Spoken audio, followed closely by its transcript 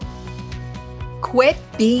Quit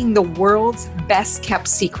being the world's best kept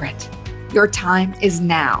secret. Your time is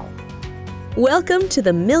now. Welcome to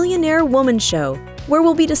the Millionaire Woman Show, where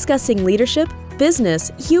we'll be discussing leadership,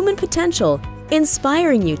 business, human potential,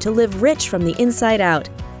 inspiring you to live rich from the inside out.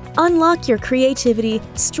 Unlock your creativity,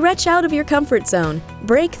 stretch out of your comfort zone,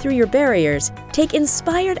 break through your barriers, take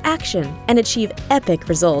inspired action, and achieve epic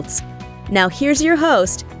results. Now here's your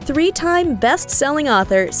host, three-time best-selling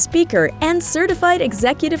author, speaker, and certified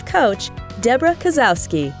executive coach, Deborah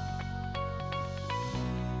Kozowski.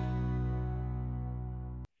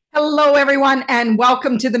 Hello, everyone, and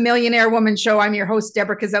welcome to the Millionaire Woman Show. I'm your host,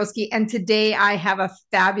 Deborah Kozowski, and today I have a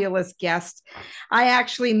fabulous guest. I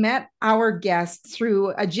actually met our guest through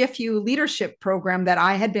a GIFU leadership program that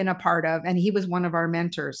I had been a part of, and he was one of our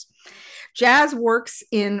mentors. Jazz works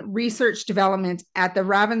in research development at the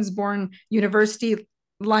Ravensbourne University,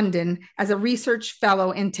 London, as a research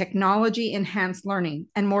fellow in technology enhanced learning,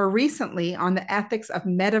 and more recently on the ethics of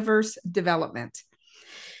metaverse development.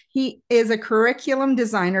 He is a curriculum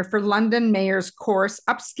designer for London Mayor's course,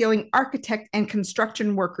 upskilling architect and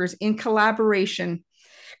construction workers in collaborative,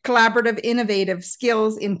 innovative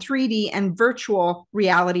skills in 3D and virtual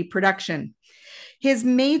reality production. His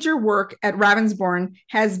major work at Ravensbourne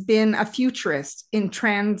has been a futurist in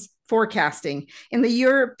trends forecasting in the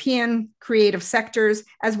European creative sectors,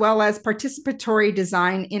 as well as participatory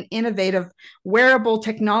design in innovative wearable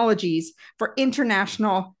technologies for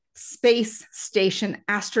international space station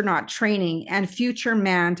astronaut training and future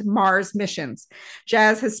manned Mars missions.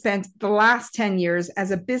 Jazz has spent the last 10 years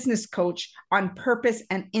as a business coach on purpose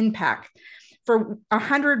and impact for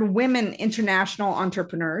 100 women international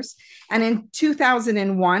entrepreneurs. And in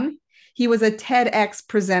 2001, he was a TEDx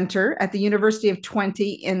presenter at the University of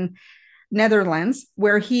Twente in Netherlands,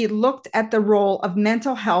 where he looked at the role of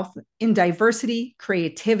mental health in diversity,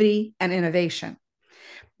 creativity, and innovation.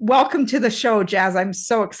 Welcome to the show, Jazz. I'm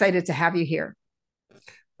so excited to have you here.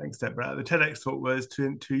 Thanks, Deborah. The TEDx talk was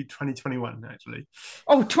to 2021, actually.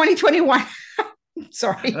 Oh, 2021.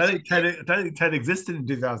 Sorry. I don't think TED existed in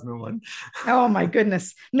 2001. Oh, my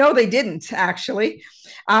goodness. No, they didn't, actually.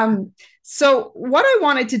 So what I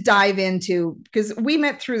wanted to dive into, because we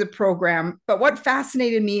met through the program, but what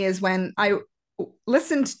fascinated me is when I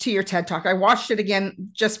listened to your TED Talk, I watched it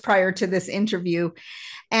again just prior to this interview,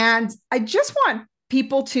 and I just want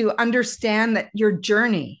people to understand that your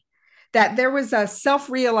journey, that there was a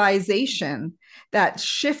self-realization that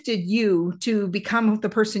shifted you to become the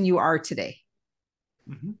person you are today.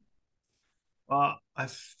 Mm-hmm. Well, I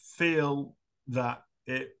feel that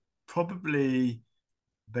it probably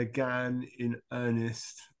began in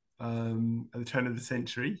earnest at the turn of the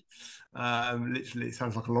century. Literally, it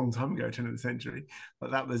sounds like a long time ago, turn of the century,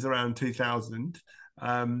 but that was around 2000.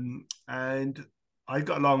 And I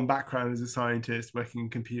got a long background as a scientist working in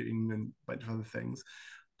computing and a bunch of other things,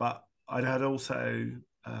 but I had also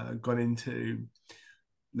gone into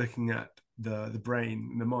looking at the brain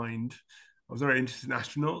and the mind. I was very interested in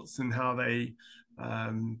astronauts and how they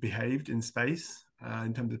behaved in space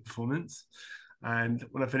in terms of performance. And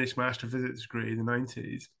when I finished my astrophysics degree in the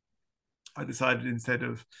 90s, I decided instead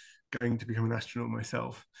of going to become an astronaut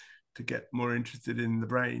myself, to get more interested in the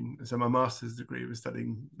brain. So my master's degree was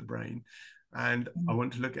studying the brain. And I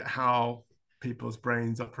want to look at how people's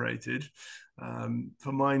brains operated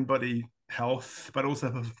for mind-body health, but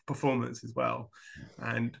also for performance as well.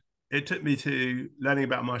 And it took me to learning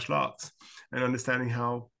about martial arts and understanding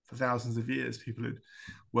how for thousands of years people had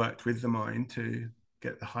worked with the mind to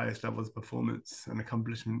get the highest levels of performance and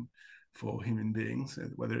accomplishment for human beings,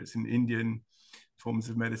 whether it's in Indian forms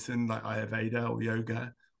of medicine like Ayurveda or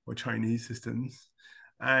yoga or Chinese systems.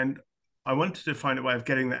 And I wanted to find a way of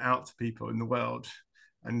getting that out to people in the world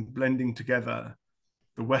and blending together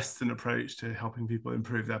the Western approach to helping people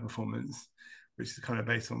improve their performance, which is kind of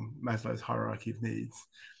based on Maslow's hierarchy of needs,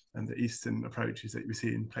 and the Eastern approaches that we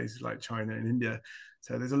see in places like China and India.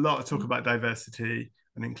 So there's a lot of talk about diversity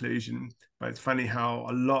and inclusion, but it's funny how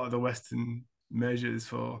a lot of the Western measures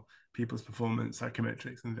for people's performance,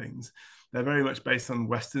 psychometrics and things, they're very much based on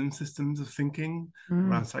Western systems of thinking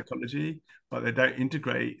around psychology, but they don't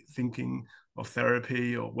integrate thinking of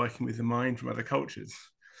therapy or working with the mind from other cultures.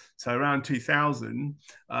 So around 2000,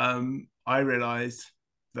 I realized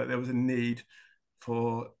that there was a need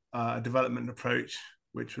for a development approach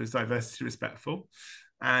which was diversity respectful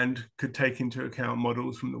and could take into account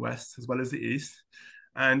models from the West as well as the East.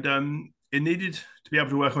 And it needed to be able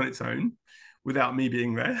to work on its own without me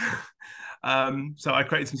being there. So I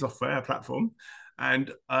created some software, a platform,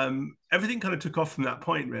 and everything kind of took off from that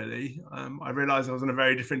point, really. I realized I was on a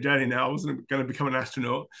very different journey now. I wasn't going to become an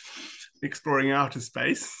astronaut exploring outer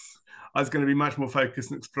space. I was going to be much more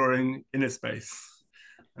focused on exploring inner space.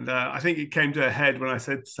 And I think it came to a head when I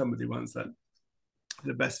said to somebody once that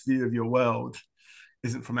the best view of your world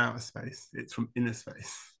isn't from outer space, it's from inner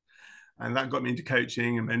space. And that got me into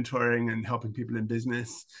coaching and mentoring and helping people in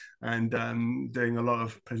business and doing a lot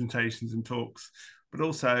of presentations and talks, but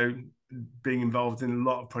also being involved in a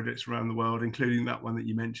lot of projects around the world, including that one that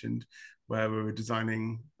you mentioned, where we were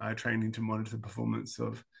designing training to monitor the performance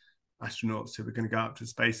of astronauts who were going to go up to the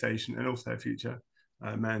space station and also a future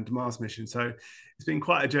manned Mars mission. So it's been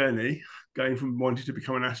quite a journey going from wanting to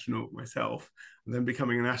become an astronaut myself and then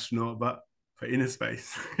becoming an astronaut, but for inner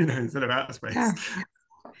space, instead of outer space. Yeah.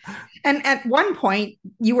 And at one point,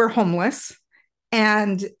 you were homeless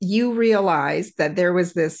and you realized that there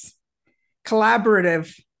was this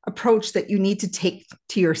collaborative approach that you need to take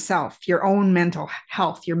to yourself, your own mental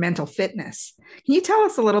health, your mental fitness. Can you tell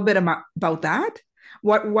us a little bit about that?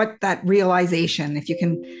 What that realization, if you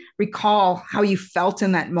can recall how you felt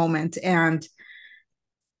in that moment and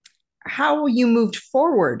how you moved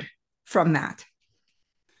forward from that?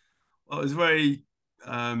 Well, it was a very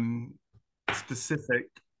specific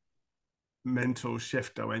mental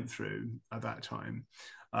shift I went through at that time.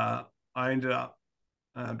 I ended up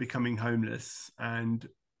becoming homeless, and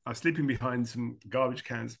I was sleeping behind some garbage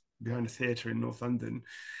cans behind a theatre in North London,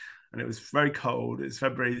 and it was very cold. It's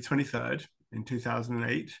February the 23rd in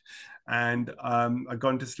 2008, and I'd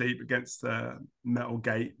gone to sleep against the metal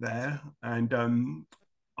gate there, and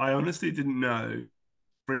I honestly didn't know,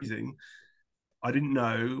 freezing, I didn't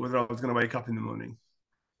know whether I was going to wake up in the morning.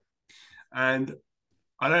 And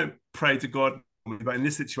I don't pray to God, but in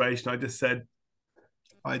this situation, I just said,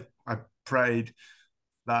 I prayed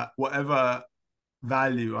that whatever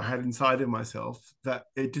value I had inside of myself, that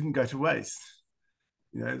it didn't go to waste,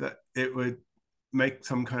 that it would make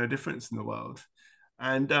some kind of difference in the world.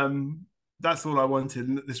 And that's all I wanted.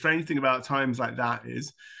 And the strange thing about times like that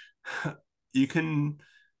is you can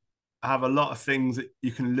have a lot of things that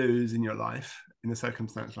you can lose in your life in a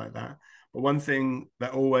circumstance like that. But one thing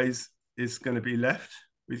that always is going to be left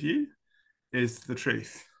with you is the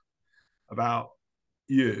truth about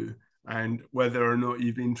you and whether or not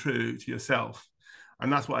you've been true to yourself.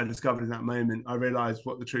 And that's what I discovered in that moment. I realized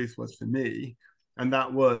what the truth was for me. And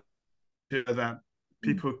that was that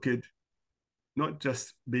people could not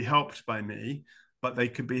just be helped by me, but they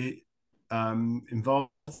could be involved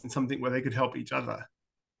in something where they could help each other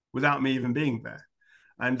without me even being there.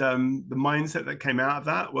 And the mindset that came out of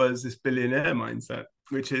that was this billionaire mindset,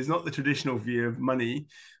 which is not the traditional view of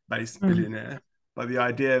money-based billionaire, but the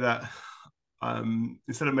idea that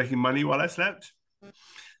instead of making money while I slept,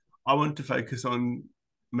 I want to focus on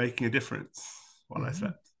making a difference while I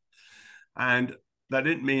slept. And that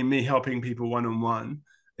didn't mean me helping people one-on-one.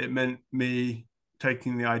 It meant me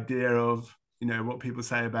taking the idea of, what people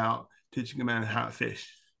say about teaching a man how to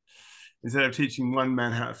fish. Instead of teaching one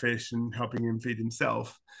man how to fish and helping him feed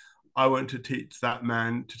himself, I want to teach that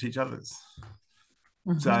man to teach others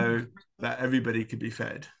so that everybody could be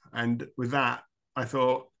fed. And with that, I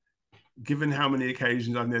thought, given how many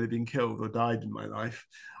occasions I've nearly been killed or died in my life,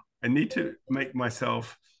 I need to make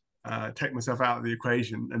myself take myself out of the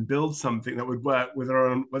equation and build something that would work whether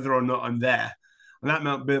or not I'm there. And that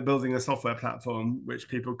meant building a software platform which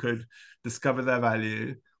people could discover their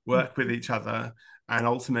value, work with each other, and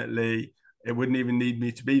ultimately it wouldn't even need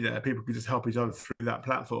me to be there. People could just help each other through that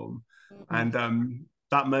platform. And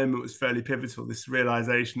that moment was fairly pivotal, this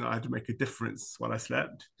realization that I had to make a difference while I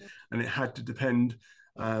slept. And it had to depend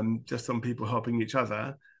just on people helping each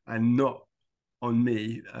other and not on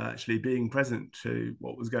me actually being present to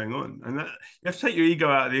what was going on. And that, you have to take your ego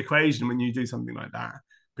out of the equation when you do something like that,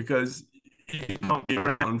 because you can't be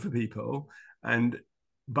around for people.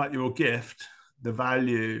 But your gift, the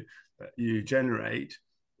value that you generate,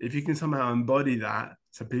 if you can somehow embody that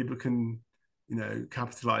so people can,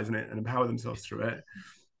 capitalize on it and empower themselves through it,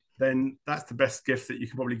 then that's the best gift that you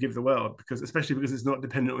can probably give the world, especially because it's not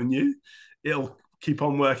dependent on you. It'll keep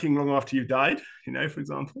on working long after you've died, for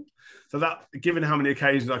example. So that, given how many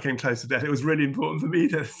occasions I came close to death, it was really important for me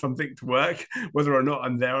to something to work, whether or not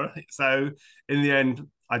I'm there. So in the end,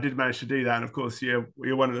 I did manage to do that. And of course, you're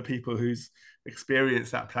one of the people who's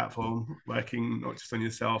experienced that platform, working not just on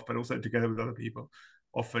yourself, but also together with other people,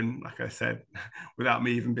 often, like I said, without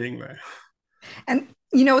me even being there. And,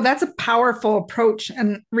 that's a powerful approach.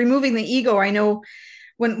 And removing the ego, I know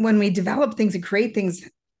when we develop things and create things,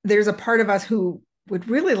 there's a part of us who would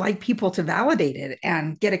really like people to validate it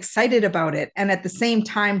and get excited about it. And at the same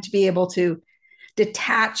time, to be able to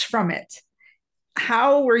detach from it.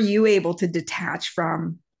 How were you able to detach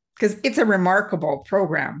from because it's a remarkable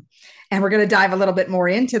program. And we're going to dive a little bit more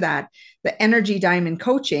into that, the energy diamond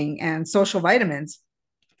coaching and social vitamins.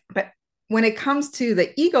 But when it comes to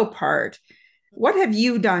the ego part, what have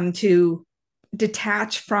you done to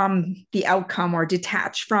detach from the outcome or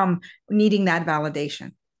detach from needing that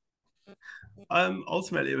validation?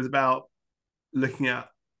 Ultimately, it was about looking at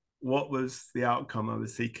what was the outcome I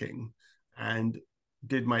was seeking, and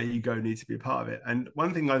did my ego need to be a part of it? And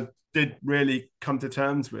one thing I did really come to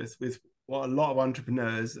terms with what a lot of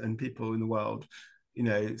entrepreneurs and people in the world,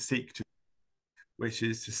 seek to, which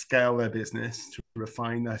is to scale their business, to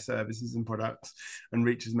refine their services and products, and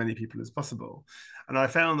reach as many people as possible. And I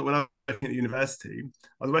found that when I was working at university,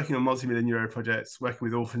 I was working on multi-million euro projects, working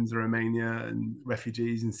with orphans in Romania and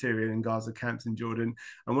refugees in Syria and Gaza camps in Jordan.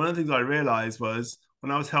 And one of the things I realized was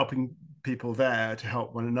when I was helping people there to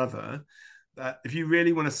help one another, that if you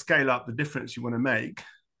really want to scale up the difference you want to make,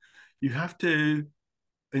 you have to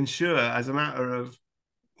ensure, as a matter of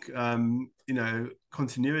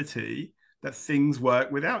continuity, that things work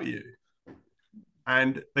without you,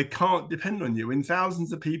 and they can't depend on you. When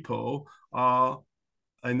thousands of people are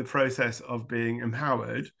in the process of being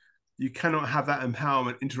empowered, you cannot have that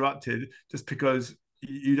empowerment interrupted just because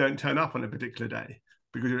you don't turn up on a particular day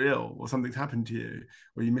because you're ill or something's happened to you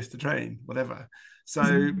or you missed the train, whatever.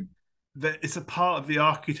 So it's a part of the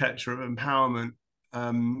architecture of empowerment,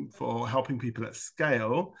 for helping people at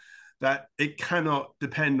scale, that it cannot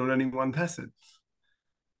depend on any one person.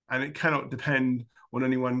 And it cannot depend on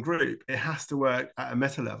any one group. It has to work at a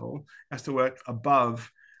meta level. It has to work above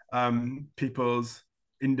people's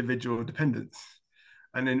individual dependence.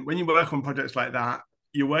 And then when you work on projects like that,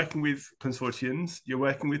 you're working with consortiums, you're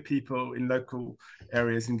working with people in local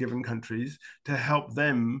areas in given countries to help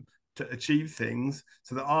them to achieve things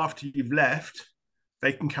so that after you've left,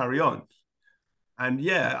 they can carry on. And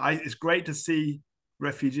it's great to see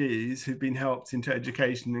refugees who've been helped into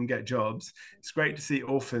education and get jobs. It's great to see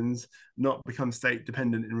orphans not become state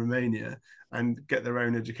dependent in Romania and get their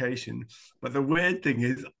own education. But the weird thing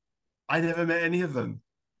is, I never met any of them.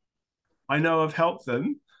 I know I've helped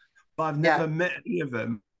them, but I've never met any of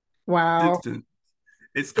them. Wow.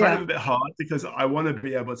 It's kind of a bit hard because I want to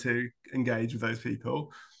be able to engage with those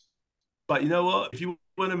people. But you know what? If you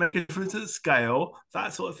want to make a difference at scale,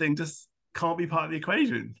 that sort of thing just can't be part of the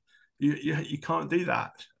equation. You can't do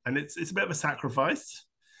that, and it's a bit of a sacrifice.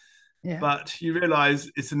 But you realize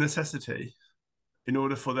it's a necessity in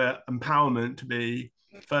order for the empowerment to be,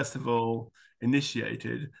 first of all,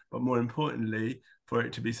 initiated, but more importantly, for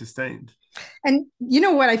it to be sustained. And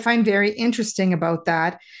what I find very interesting about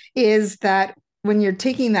that is that when you're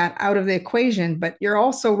taking that out of the equation, but you're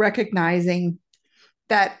also recognizing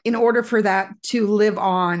that in order for that to live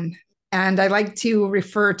on, and I like to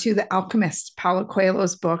refer to The Alchemist, Paulo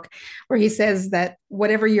Coelho's book, where he says that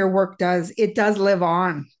whatever your work does, it does live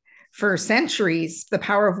on for centuries, the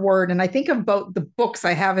power of word. And I think about the books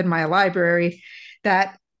I have in my library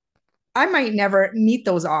that I might never meet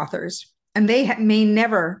those authors, and they may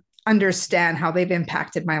never understand how they've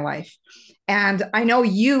impacted my life. And I know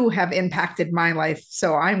you have impacted my life.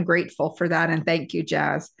 So I'm grateful for that. And thank you,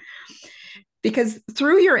 Jazz. Because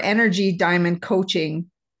through your energy diamond coaching,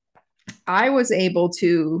 I was able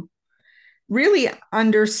to really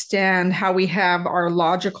understand how we have our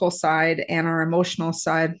logical side and our emotional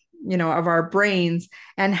side, of our brains,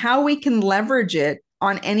 and how we can leverage it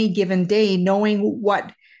on any given day, knowing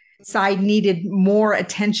what side needed more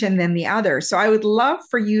attention than the other. So I would love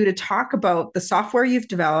for you to talk about the software you've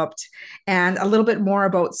developed and a little bit more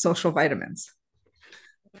about social vitamins.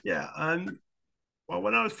 Yeah. Well,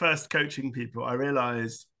 when I was first coaching people, I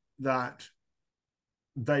realized that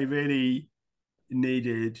they really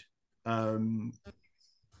needed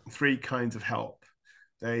three kinds of help.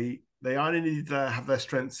 They either need to have their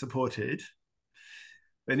strengths supported,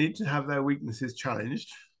 they need to have their weaknesses challenged,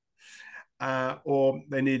 or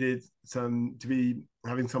they needed to be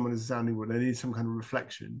having someone as a sounding board. They need some kind of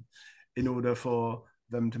reflection in order for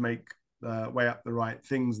them to weigh up the right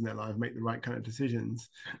things in their life, make the right kind of decisions.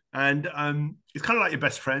 And it's kind of like your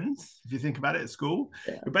best friends, if you think about it at school.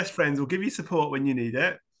 Your best friends will give you support when you need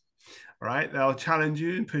it. Right? They'll challenge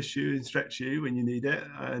you and push you and stretch you when you need it.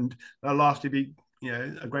 And they'll lastly be,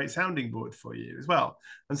 a great sounding board for you as well.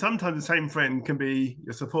 And sometimes the same friend can be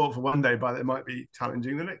your support for one day, but it might be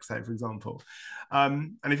challenging the next day, for example.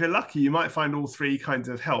 And if you're lucky, you might find all three kinds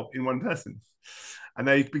of help in one person, and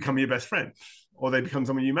they become your best friend, or they become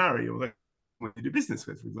someone you marry, or they you do business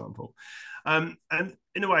with, for example. And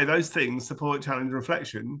in a way, those things, support, challenge,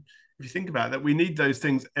 reflection, if you think about that, we need those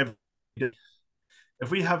things every day. if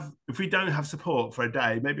we don't have support for a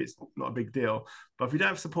day, maybe it's not a big deal, but if we don't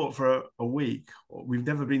have support for a week, or we've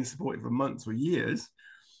never been supported for months or years,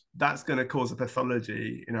 that's going to cause a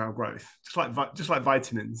pathology in our growth. Just like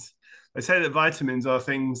vitamins, they say that vitamins are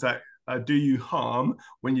things that do you harm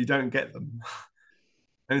when you don't get them.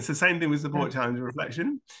 And it's the same thing with support, challenge, and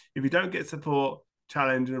reflection. If you don't get support,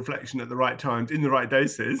 challenge, and reflection at the right times, in the right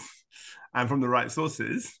doses, and from the right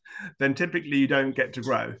sources, then typically you don't get to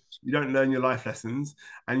grow. You don't learn your life lessons,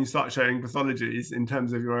 and you start showing pathologies in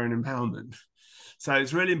terms of your own empowerment. So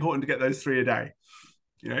it's really important to get those 3 a day.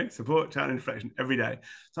 Support, challenge, reflection every day.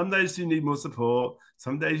 Some days you need more support.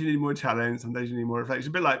 Some days you need more challenge. Some days you need more reflection.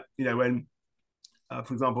 A bit like, when,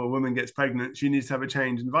 for example, a woman gets pregnant, she needs to have a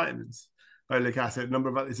change in vitamins. Folic acid,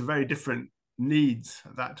 it's a very different needs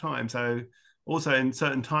at that time. So also in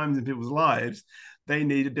certain times in people's lives, they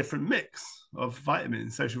need a different mix of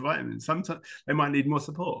vitamins, social vitamins. Sometimes they might need more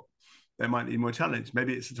support. They might need more challenge.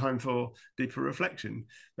 Maybe it's a time for deeper reflection.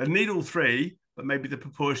 They need all 3, but maybe the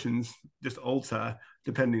proportions just alter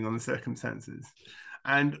depending on the circumstances.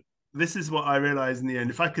 And this is what I realized in the end.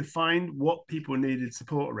 If I could find what people needed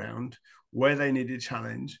support around, where they needed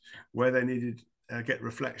challenge, where they needed get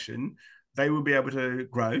reflection, they will be able to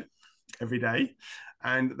grow every day,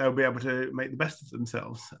 and they'll be able to make the best of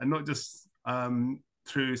themselves, and not just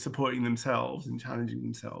through supporting themselves and challenging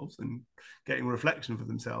themselves and getting reflection for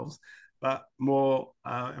themselves, but more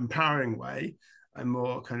empowering way and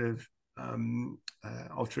more kind of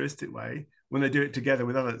altruistic way when they do it together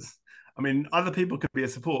with others. I mean, other people can be a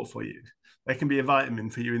support for you. They can be a vitamin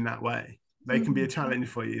for you in that way. They can be a challenge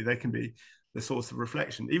for you. They can be the source of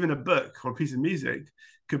reflection. Even a book or a piece of music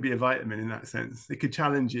could be a vitamin in that sense. It could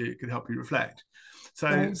challenge you. It could help you reflect.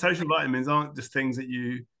 So social vitamins aren't just things that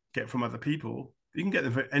you get from other people. You can get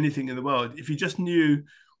them for anything in the world. If you just knew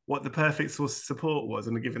what the perfect source of support was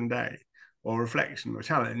on a given day, or reflection or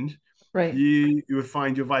challenge, you would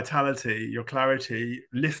find your vitality, your clarity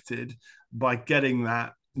lifted by getting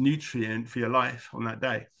that nutrient for your life on that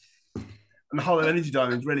day. And the whole energy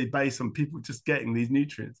diamond is really based on people just getting these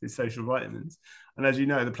nutrients, these social vitamins. And as you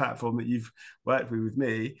know, the platform that you've worked with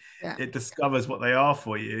me, it discovers what they are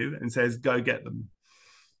for you and says, go get them.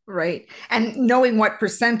 Right. And knowing what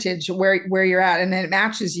percentage where you're at, and then it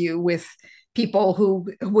matches you with people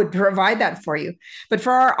who would provide that for you. But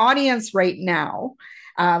for our audience right now,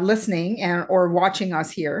 listening or watching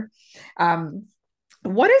us here,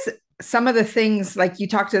 what is some of the things, like you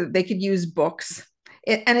talked to, they could use books.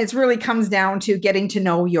 And it really comes down to getting to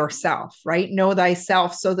know yourself, right? Know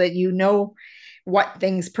thyself, so that you know what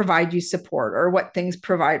things provide you support or what things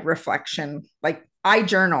provide reflection. Like I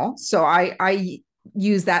journal, so I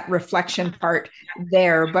use that reflection part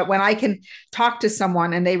there. But when I can talk to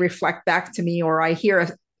someone and they reflect back to me, or I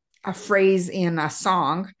hear a phrase in a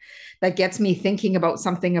song that gets me thinking about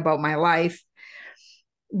something about my life,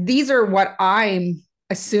 these are what I'm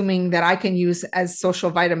assuming that I can use as social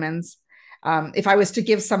vitamins. If I was to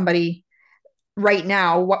give somebody right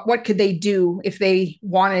now, what could they do if they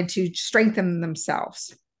wanted to strengthen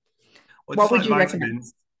themselves? Well, what would you recommend?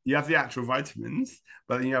 You have the actual vitamins,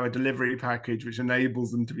 but then you have a delivery package which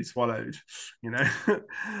enables them to be swallowed,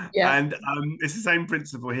 And it's the same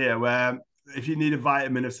principle here, where if you need a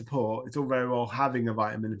vitamin of support, it's all very well having a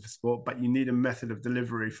vitamin of support, but you need a method of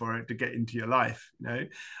delivery for it to get into your life, And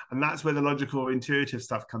that's where the logical, intuitive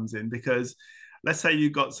stuff comes in, because let's say you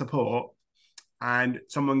got support and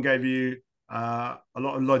someone gave you a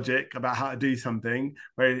lot of logic about how to do something,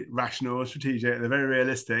 very rational, strategic, they're very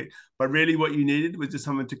realistic, but really what you needed was just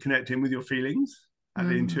someone to connect in with your feelings at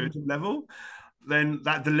the intuitive level. Then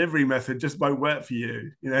that delivery method just won't work for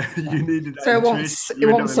you. You needed that. So it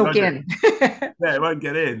won't soak in. Yeah, it won't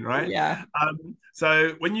get in, right? Yeah.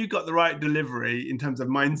 So when you got the right delivery in terms of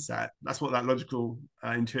mindset, that's what that logical,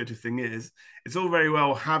 intuitive thing is. It's all very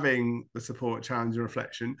well having the support, challenge, and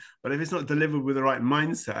reflection, but if it's not delivered with the right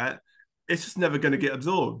mindset, it's just never going to get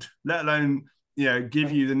absorbed, let alone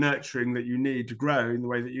give you the nurturing that you need to grow in the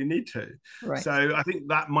way that you need to. Right. So I think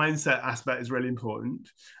that mindset aspect is really important.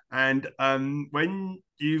 And when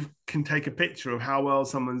you can take a picture of how well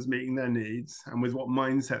someone's meeting their needs and with what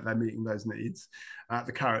mindset they're meeting those needs at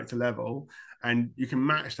the character level, and you can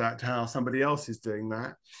match that to how somebody else is doing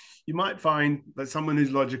that, you might find that someone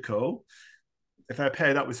who's logical, if they're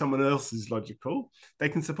paired up with someone else who's logical, they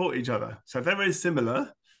can support each other. So if they're very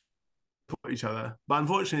similar, support each other. But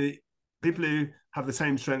unfortunately, people who have the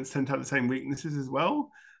same strengths tend to have the same weaknesses as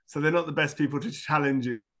well. So they're not the best people to challenge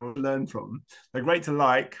you or learn from. They're great to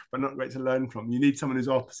like, but not great to learn from. You need someone who's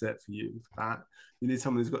opposite for you for that. You need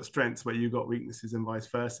someone who's got strengths where you've got weaknesses and vice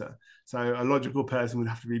versa. So a logical person would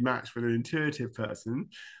have to be matched with an intuitive person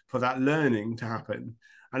for that learning to happen.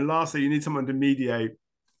 And lastly, you need someone to mediate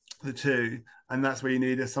the two, and that's where you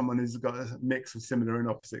need someone who's got a mix of similar and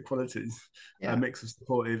opposite qualities, a mix of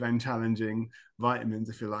supportive and challenging vitamins,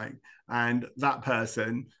 if you like. And that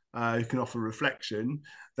person who can offer reflection,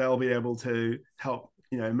 they'll be able to help,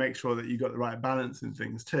 make sure that you got the right balance in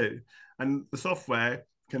things too. And the software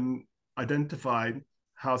can identify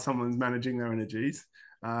how someone's managing their energies,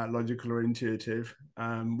 logical or intuitive,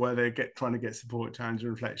 where they're trying to get support, challenge,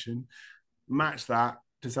 and reflection, match that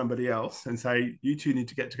to somebody else and say, you two need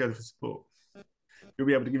to get together for support. You'll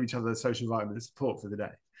be able to give each other social vitamin support for the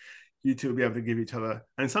day. You two will be able to give each other.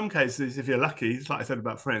 And in some cases, if you're lucky, it's like I said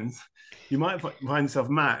about friends, you might find yourself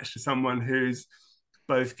matched to someone who's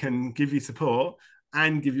both can give you support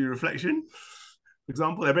and give you reflection. For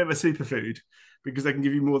example, they're a bit of a superfood because they can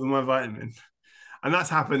give you more than one vitamin. And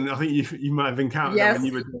that's happened. I think you might have encountered that when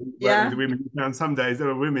you were working with the women. You found some days there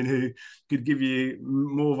were women who could give you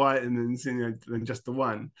more vitamins, than just the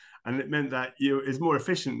one, and it meant that it's more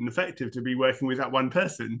efficient and effective to be working with that one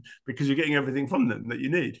person because you're getting everything from them that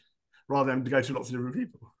you need, rather than to go to lots of different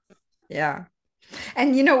people. Yeah,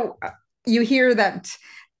 and you hear that.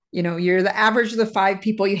 You're the average of the 5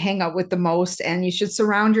 people you hang out with the most, and you should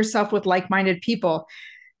surround yourself with like-minded people.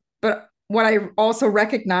 But what I also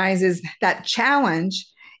recognize is that challenge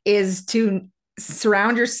is to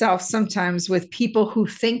surround yourself sometimes with people who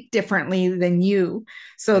think differently than you,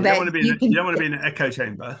 so you that you don't want to be in an echo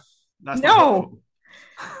chamber. That's not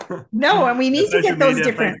helpful. No, and we need to get those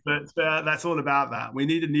different. That's all about that. We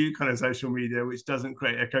need a new kind of social media which doesn't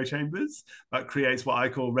create echo chambers, but creates what I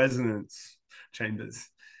call resonance chambers,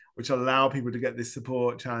 which allow people to get this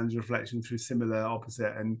support, challenge, reflection through similar,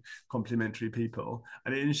 opposite, and complementary people.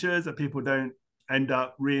 And it ensures that people don't end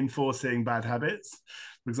up reinforcing bad habits,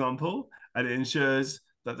 for example, and it ensures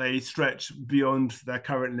that they stretch beyond their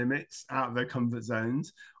current limits, out of their comfort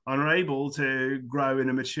zones, and are able to grow in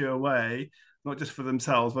a mature way, not just for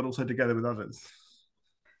themselves, but also together with others.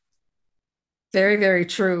 Very, very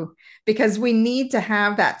true, because we need to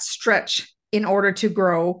have that stretch in order to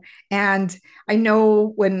grow. And I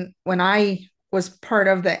know when I was part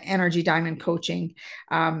of the Energy Diamond coaching,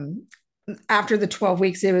 after the 12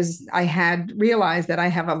 weeks, I had realized that I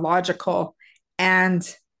have a logical and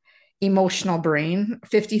emotional brain,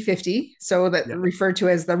 50-50. So that referred to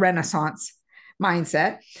as the Renaissance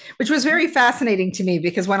mindset, which was very fascinating to me,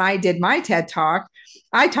 because when I did my TED Talk,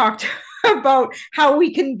 I talked about how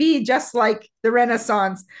we can be just like the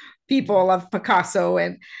Renaissance people of Picasso,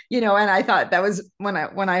 and I thought that was when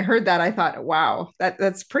I heard that, I thought, wow,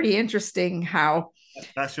 that's pretty interesting. How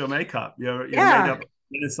that's your makeup. You're made up of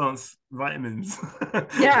Renaissance vitamins.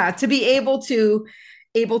 To be able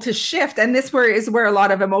to shift, and this is where a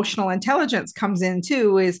lot of emotional intelligence comes in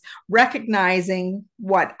too, is recognizing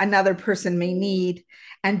what another person may need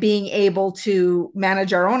and being able to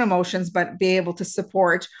manage our own emotions, but be able to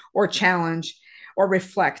support or challenge or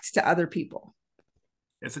reflect to other people.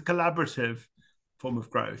 It's a collaborative form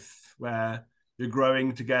of growth where you're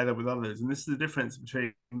growing together with others. And this is the difference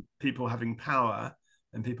between people having power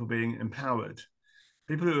and people being empowered.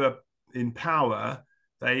 People who are in power,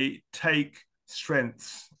 they take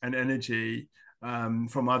strengths and energy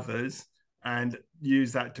from others and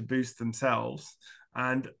use that to boost themselves.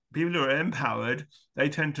 And people who are empowered, they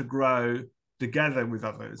tend to grow together with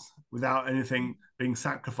others without anything being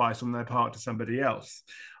sacrificed on their part to somebody else.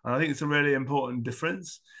 And I think it's a really important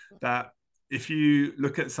difference, that if you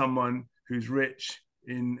look at someone who's rich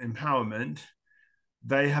in empowerment,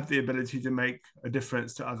 they have the ability to make a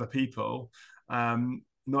difference to other people,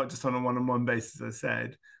 not just on a one-on-one basis, as I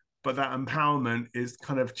said, but that empowerment is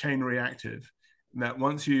kind of chain reactive. That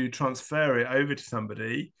once you transfer it over to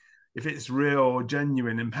somebody, if it's real,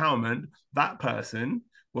 genuine empowerment, that person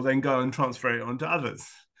will then go and transfer it on to others.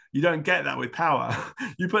 You don't get that with power.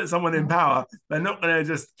 You put someone in power, they're not going to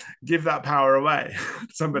just give that power away to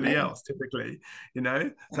somebody else, typically,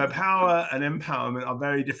 So power and empowerment are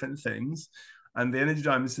very different things. And the Energy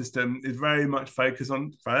Diamond system is very much focused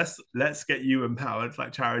on, first, let's get you empowered,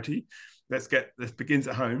 like charity. This begins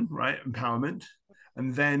at home, right? Empowerment.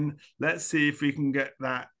 And then let's see if we can get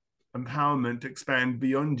that empowerment to expand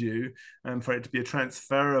beyond you and for it to be a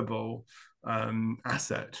transferable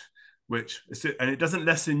asset, and it doesn't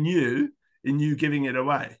lessen you in you giving it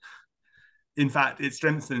away. In fact, it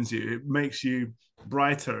strengthens you. It makes you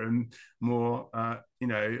brighter and more,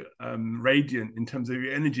 radiant in terms of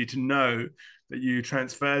your energy, to know that you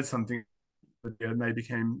transferred something and they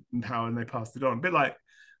became empowered and they passed it on. A bit like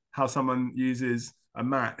how someone uses a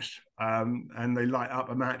match and they light up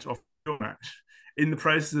a match off your match. In the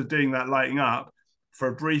process of doing that lighting up, for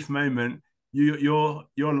a brief moment, your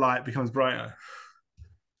light becomes brighter.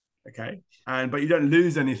 Okay. But you don't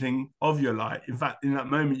lose anything of your light. In fact, in that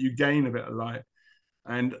moment, you gain a bit of light.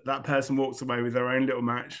 And that person walks away with their own little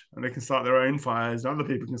match, and they can start their own fires, and other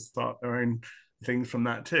people can start their own things from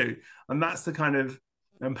that too. And that's the kind of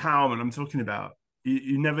empowerment I'm talking about.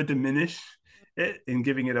 You never diminish it in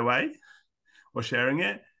giving it away or sharing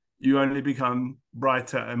it. You only become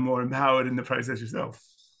brighter and more empowered in the process yourself.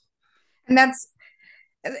 And that's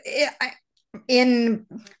in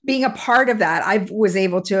being a part of that, I was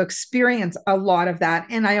able to experience a lot of that.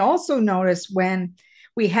 And I also noticed when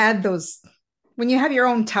we had those, when you have your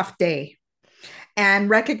own tough day, and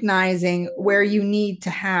recognizing where you need to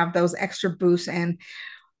have those extra boosts. And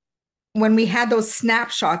when we had those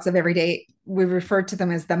snapshots of every day, we referred to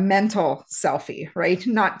them as the mental selfie, right?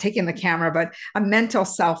 Not taking the camera, but a mental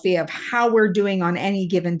selfie of how we're doing on any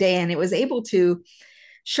given day. And it was able to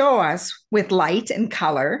show us with light and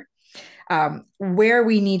color where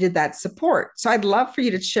we needed that support. So I'd love for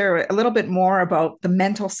you to share a little bit more about the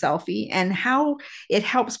mental selfie and how it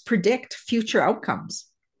helps predict future outcomes.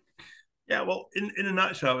 Yeah, well, in a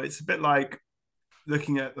nutshell, it's a bit like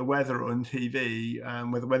looking at the weather on TV,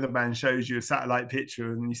 where the weatherman shows you a satellite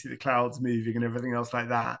picture and you see the clouds moving and everything else like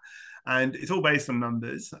that. And it's all based on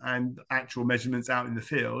numbers and actual measurements out in the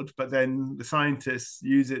field. But then the scientists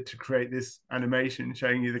use it to create this animation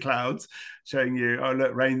showing you the clouds, showing you, oh,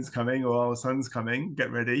 look, rain's coming or oh, sun's coming,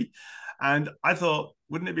 get ready. And I thought,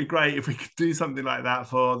 wouldn't it be great if we could do something like that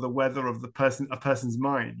for the weather of a person's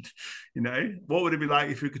mind? You know, what would it be like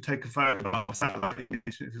if we could take a photo, a satellite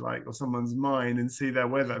image, if you like, of someone's mind and see their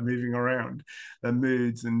weather moving around, their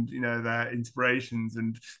moods and, you know, their inspirations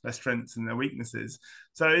and their strengths and their weaknesses.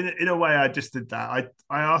 So in a way, I just did that.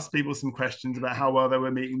 I asked people some questions about how well they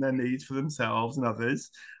were meeting their needs for themselves and others.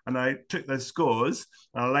 And I took those scores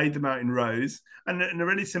and I laid them out in rows and in a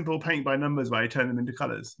really simple paint by numbers way, turn them into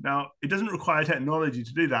colors. Now, it doesn't require technology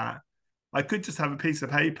to do that. I could just have a piece of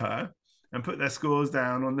paper and put their scores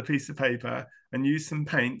down on the piece of paper and use some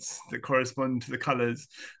paints that correspond to the colors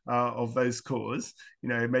of those scores. You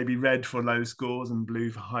know, maybe red for low scores and blue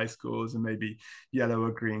for high scores and maybe yellow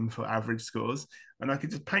or green for average scores. And I could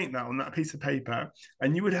just paint that on that piece of paper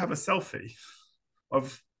and you would have a selfie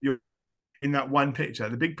of your in that one picture,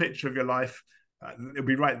 the big picture of your life. It'll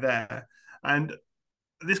be right there. And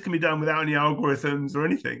this can be done without any algorithms or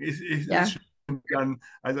anything. It's done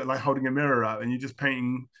as like holding a mirror up and you're just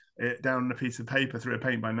painting it down on a piece of paper through a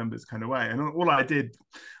paint by numbers kind of way. And all I did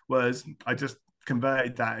was I just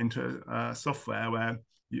converted that into software where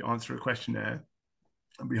you answer a questionnaire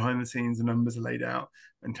and behind the scenes the numbers are laid out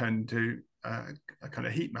and turned into a kind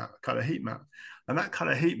of heat map, color heat map. And that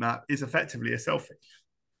color heat map is effectively a selfie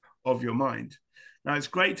of your mind. Now it's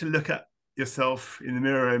great to look at yourself in the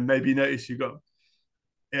mirror and maybe notice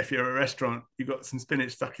if you're at a restaurant, you've got some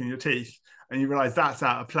spinach stuck in your teeth and you realize that's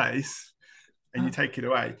out of place and you take it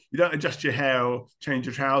away. You don't adjust your hair or change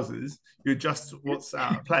your trousers. You adjust what's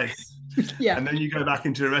out of place. Yeah. And then you go back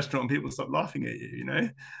into a restaurant and people stop laughing at you, you know?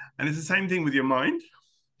 And it's the same thing with your mind.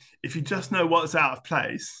 If you just know what's out of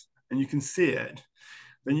place and you can see it,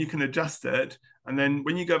 then you can adjust it. And then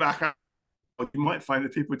when you go back out, you might find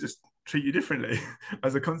that people just treat you differently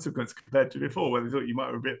as a consequence compared to before, where they thought you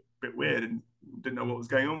might be a bit weird and didn't know what was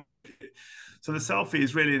going on. So the selfie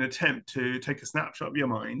is really an attempt to take a snapshot of your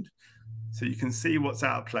mind so you can see what's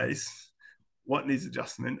out of place, what needs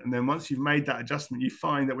adjustment. And then once you've made that adjustment, you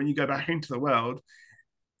find that when you go back into the world,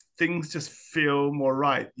 things just feel more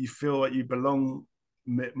right. You feel like you belong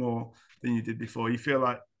a bit more than you did before. You feel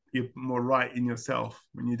like you're more right in yourself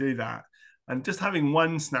when you do that. And just having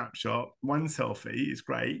one snapshot, one selfie is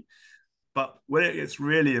great. But where it gets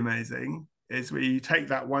really amazing is where you take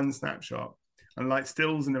that one snapshot and like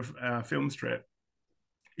stills in a film strip,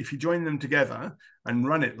 if you join them together and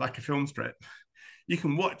run it like a film strip, you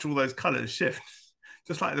can watch all those colors shift,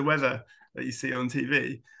 just like the weather that you see on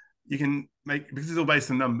TV. You can make, because it's all based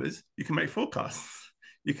on numbers, you can make forecasts.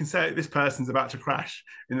 You can say this person's about to crash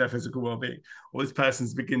in their physical well-being, or this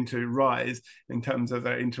person's begin to rise in terms of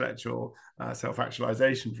their intellectual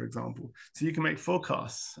self-actualization, for example. So you can make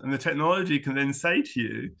forecasts, and the technology can then say to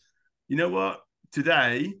you, you know what,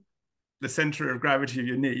 today, the center of gravity of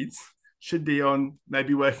your needs should be on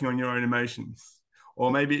maybe working on your own emotions,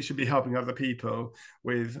 or maybe it should be helping other people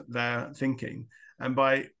with their thinking. And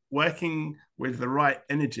by working with the right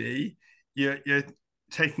energy, you're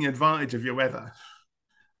taking advantage of your weather.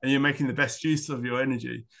 And you're making the best use of your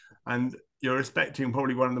energy. And you're respecting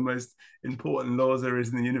probably one of the most important laws there is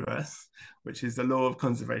in the universe, which is the law of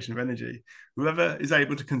conservation of energy. Whoever is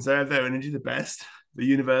able to conserve their energy the best, the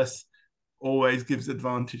universe always gives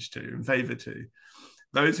advantage to and favor to.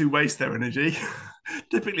 Those who waste their energy,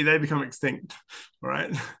 typically they become extinct,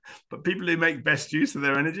 right? But people who make best use of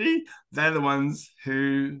their energy, they're the ones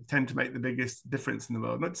who tend to make the biggest difference in the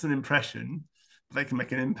world. Not just an impression, but they can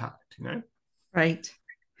make an impact, you know? Right.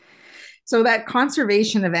 So that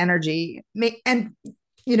conservation of energy, and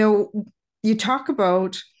you talk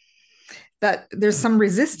about that there's some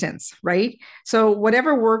resistance, right? So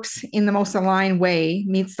whatever works in the most aligned way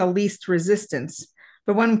meets the least resistance.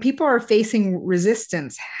 But when people are facing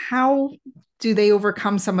resistance, how do they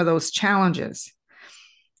overcome some of those challenges?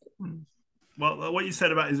 Well, what you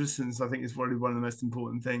said about resistance, I think, is probably one of the most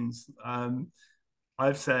important things.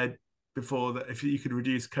 I've said before that if you could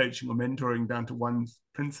reduce coaching or mentoring down to one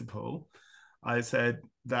principle, I said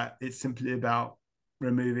that it's simply about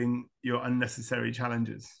removing your unnecessary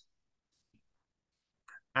challenges.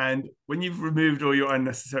 And when you've removed all your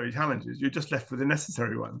unnecessary challenges, you're just left with the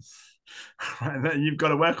necessary ones. Right? And then you've got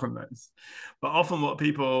to work on those. But often what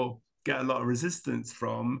people get a lot of resistance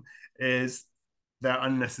from is their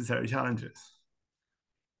unnecessary challenges.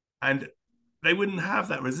 And they wouldn't have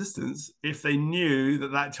that resistance if they knew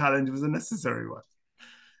that that challenge was a necessary one,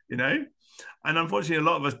 you know? And unfortunately, a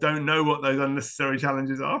lot of us don't know what those unnecessary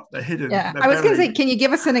challenges are. They're hidden. Yeah, They're I was going to buried. say, can you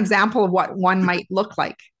give us an example of what one might look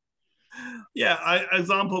like? Yeah, an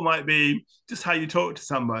example might be just how you talk to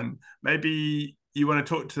someone. Maybe you want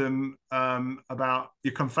to talk to them about,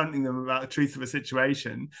 you're confronting them about the truth of a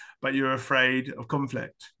situation, but you're afraid of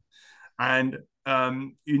conflict. And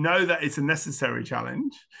you know that it's a necessary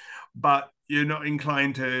challenge, but you're not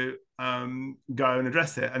inclined to go and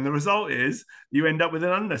address it. And the result is you end up with an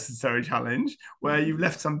unnecessary challenge where you've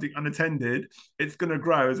left something unattended. It's going to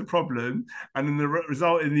grow as a problem. And then the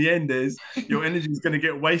result in the end is your energy is going to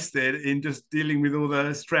get wasted in just dealing with all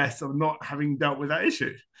the stress of not having dealt with that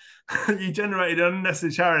issue. You generated an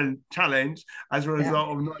unnecessary challenge as a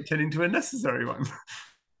result of not attending to a necessary one.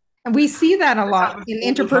 And we see that a lot in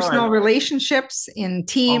All the time. interpersonal relationships, in Oh my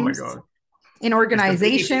teams, God. in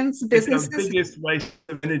organizations, businesses. It's the biggest waste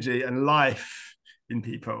of energy and life in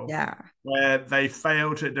people. Yeah. Where they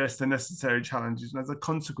fail to address the necessary challenges. And as a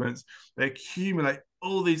consequence, they accumulate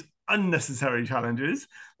all these unnecessary challenges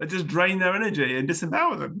that just drain their energy and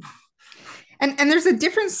disempower them. And there's a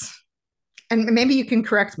difference, and maybe you can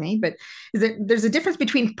correct me, but there's a difference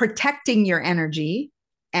between protecting your energy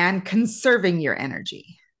and conserving your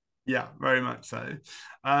energy. Yeah, very much so.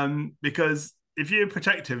 Because if you're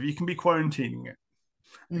protective, you can be quarantining it.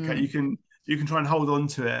 Okay, you can try and hold on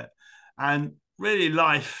to it. And really,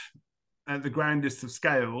 life at the grandest of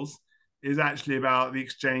scales is actually about the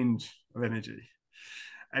exchange of energy.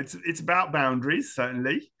 It's about boundaries,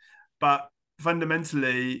 certainly, but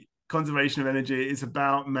fundamentally, conservation of energy is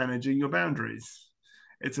about managing your boundaries.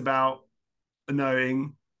 It's about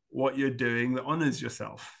knowing what you're doing that honors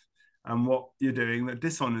yourself and what you're doing that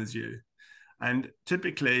dishonors you. And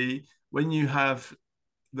typically, when you have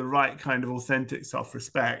the right kind of authentic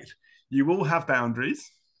self-respect, you will have boundaries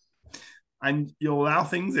and you'll allow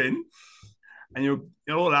things in and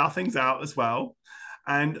you'll allow things out as well.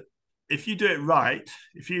 And if you do it right,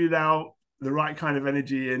 if you allow the right kind of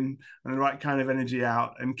energy in and the right kind of energy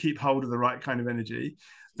out and keep hold of the right kind of energy,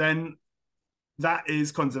 then that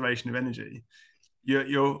is conservation of energy.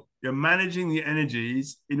 You're managing the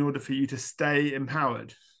energies in order for you to stay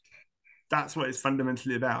empowered. That's what it's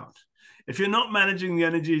fundamentally about. If you're not managing the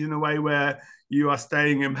energies in a way where you are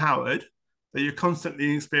staying empowered, that you're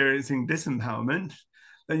constantly experiencing disempowerment,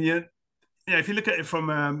 then if you look at it from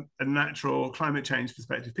a natural climate change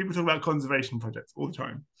perspective, people talk about conservation projects all the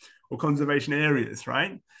time, or conservation areas,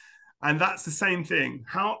 right? And that's the same thing.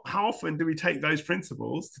 How often do we take those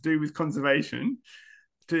principles to do with conservation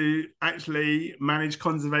to actually manage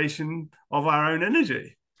conservation of our own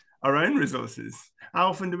energy, our own resources? How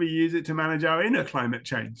often do we use it to manage our inner climate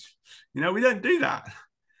change? We don't do that.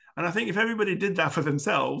 And I think if everybody did that for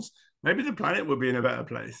themselves, maybe the planet would be in a better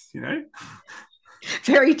place,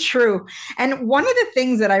 Very true. And one of the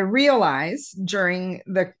things that I realized during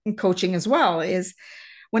the coaching as well is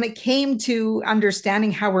when it came to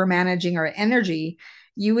understanding how we're managing our energy,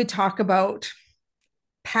 you would talk about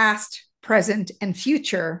past, present, and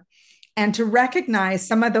future. And to recognize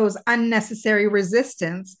some of those unnecessary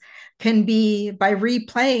resistance can be by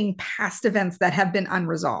replaying past events that have been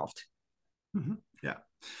unresolved. Mm-hmm.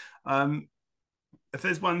 Yeah. If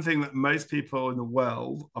there's one thing that most people in the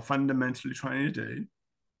world are fundamentally trying to do,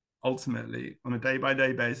 ultimately, on a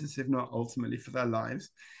day-by-day basis, if not ultimately for their lives,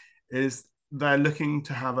 is they're looking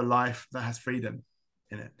to have a life that has freedom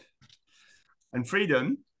in it. And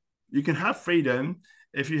freedom, you can have freedom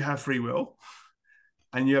if you have free will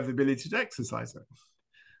and you have the ability to exercise it.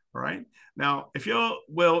 All right. Now, if your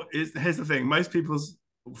will is, here's the thing, most people's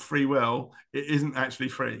free will, it isn't actually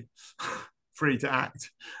free, free to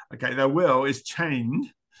act. Okay. Their will is chained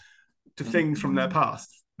to things from their past,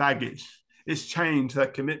 baggage. It's chained to their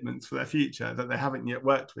commitments for their future that they haven't yet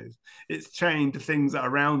worked with. It's chained to things that are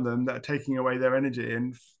around them that are taking away their energy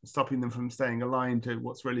and stopping them from staying aligned to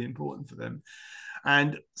what's really important for them.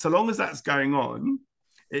 And so long as that's going on,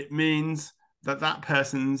 it means that that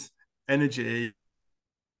person's energy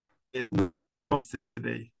is to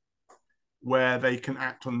be where they can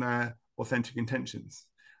act on their authentic intentions.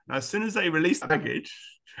 Now, as soon as they release the baggage,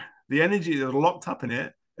 the energy that's locked up in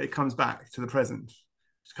it, it comes back to the present.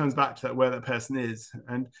 It comes back to where that person is.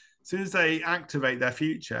 And as soon as they activate their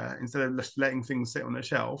future, instead of just letting things sit on a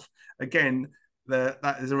shelf, again,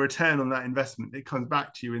 that is a return on that investment. It comes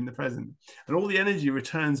back to you in the present. And all the energy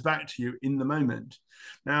returns back to you in the moment.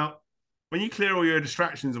 Now, when you clear all your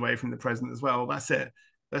distractions away from the present as well, that's it.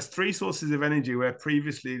 There's three sources of energy where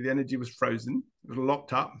previously the energy was frozen, it was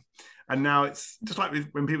locked up. And now it's just like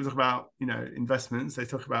when people talk about, investments, they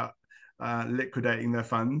talk about liquidating their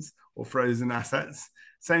funds or frozen assets.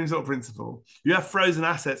 Same sort of principle. You have frozen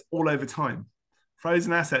assets all over time,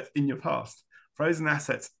 frozen assets in your past, frozen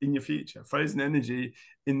assets in your future, frozen energy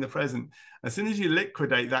in the present. As soon as you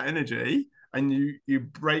liquidate that energy and you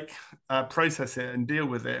process it and deal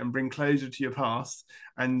with it and bring closure to your past,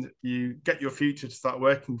 and you get your future to start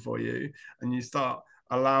working for you, and you start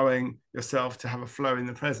allowing yourself to have a flow in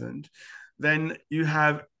the present, then you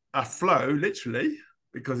have a flow, literally,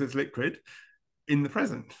 because it's liquid, in the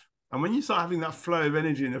present. And when you start having that flow of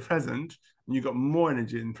energy in the present, and you've got more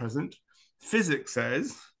energy in the present, physics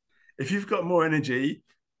says if you've got more energy,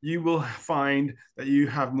 you will find that you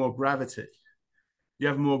have more gravity. You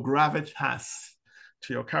have more gravitas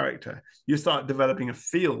to your character. You start developing a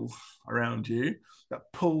field around you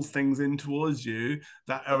that pulls things in towards you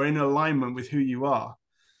that are in alignment with who you are.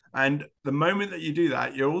 And the moment that you do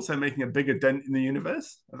that, you're also making a bigger dent in the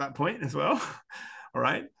universe at that point as well. All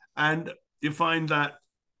right. And you find that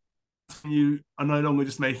you are no longer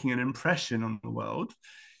just making an impression on the world.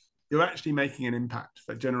 You're actually making an impact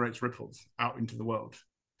that generates ripples out into the world.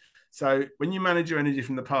 So when you manage your energy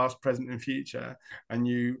from the past, present, and future, and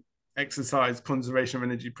you exercise conservation of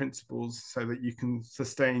energy principles so that you can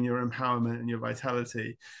sustain your empowerment and your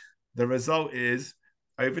vitality, the result is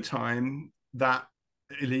over time that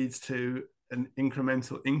it leads to an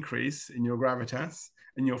incremental increase in your gravitas,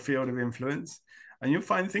 in your field of influence, and you'll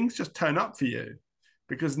find things just turn up for you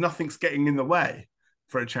because nothing's getting in the way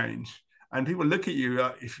for a change. And people look at you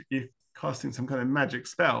if you're casting some kind of magic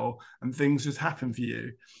spell and things just happen for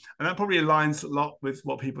you. And that probably aligns a lot with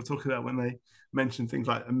what people talk about when they mention things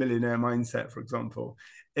like a millionaire mindset, for example.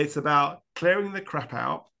 It's about clearing the crap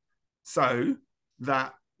out so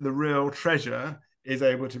that the real treasure is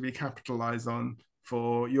able to be capitalized on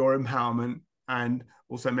for your empowerment and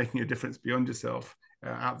also making a difference beyond yourself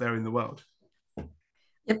out there in the world.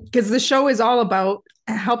 Because the show is all about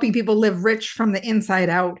helping people live rich from the inside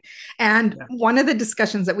out. And one of the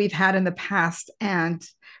discussions that we've had in the past, and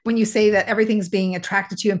when you say that everything's being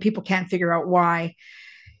attracted to you and people can't figure out why,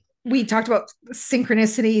 we talked about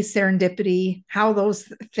synchronicity, serendipity, how those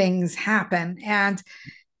things happen. And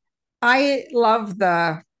I love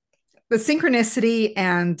the synchronicity.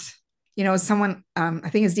 And someone, I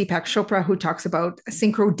think it's Deepak Chopra, who talks about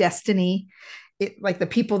synchro destiny. Like the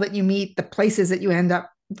people that you meet, the places that you end up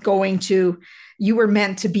going to, you were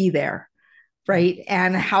meant to be there, right?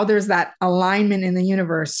 And how there's that alignment in the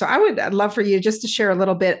universe. So I'd love for you just to share a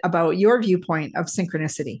little bit about your viewpoint of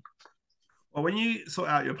synchronicity. Well, when you sort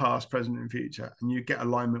out your past, present, and future, and you get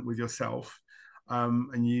alignment with yourself,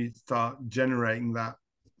 and you start generating that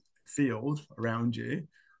field around you,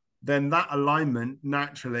 then that alignment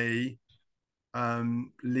naturally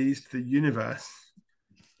leads to the universe,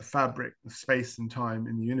 the fabric of space and time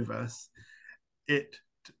in the universe. It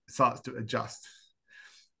starts to adjust,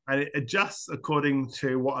 and it adjusts according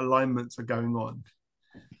to what alignments are going on.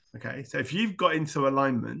 Okay, so if you've got into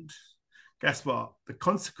alignment, guess what? The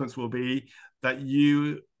consequence will be that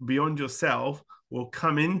you, beyond yourself, will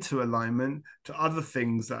come into alignment to other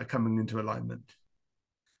things that are coming into alignment.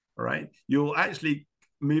 All right, you'll actually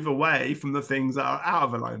move away from the things that are out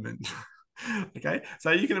of alignment. Okay,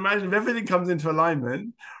 so you can imagine if everything comes into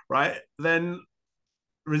alignment, right, then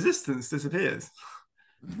resistance disappears.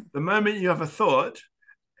 The moment you have a thought,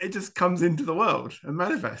 it just comes into the world and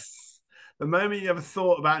manifests. The moment you have a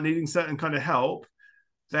thought about needing certain kind of help,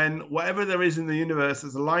 then whatever there is in the universe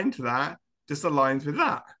that's aligned to that just aligns with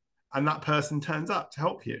that. And that person turns up to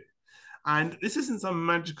help you. And this isn't some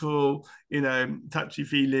magical,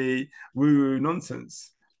 touchy-feely woo-woo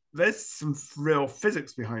nonsense. There's some real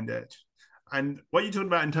physics behind it. And what you talked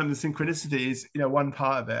about in terms of synchronicity is, one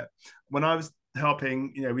part of it. When I was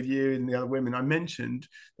helping, with you and the other women, I mentioned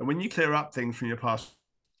that when you clear up things from your past,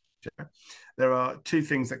 there are two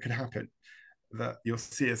things that could happen that you'll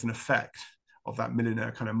see as an effect of that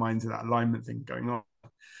millionaire kind of mindset, that alignment thing going on.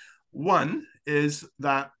 One is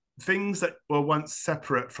that things that were once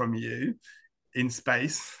separate from you in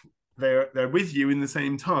space, they're with you in the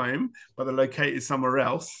same time, but they're located somewhere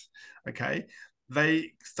else. Okay,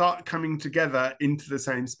 they start coming together into the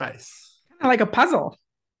same space, kind of like a puzzle.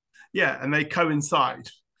 Yeah, and they coincide.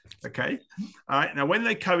 Okay, all right. Now, when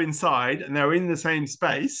they coincide and they're in the same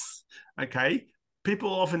space, okay, people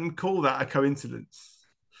often call that a coincidence.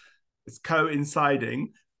 It's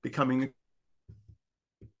coinciding, becoming.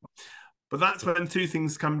 But that's when two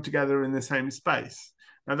things come together in the same space.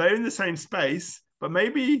 Now, they're in the same space, but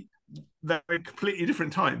maybe they're in completely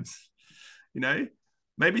different times.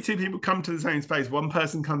 Maybe two people come to the same space. One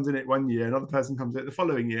person comes in it one year, another person comes in it the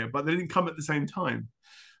following year, but they didn't come at the same time.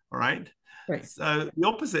 All right. Right. So the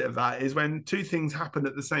opposite of that is when two things happen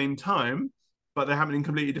at the same time, but they happen in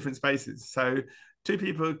completely different spaces. So two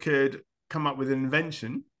people could come up with an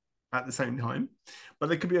invention at the same time, but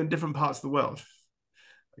they could be on different parts of the world.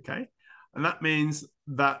 Okay. And that means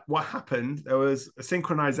that what happened, there was a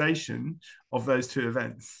synchronization of those two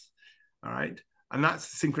events. All right. And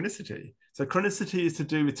that's synchronicity. So chronicity is to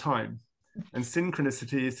do with time, and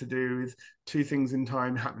synchronicity is to do with two things in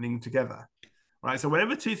time happening together. Right. So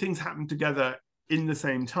whenever two things happen together in the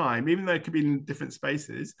same time, even though it could be in different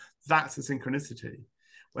spaces, that's a synchronicity.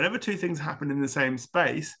 Whenever two things happen in the same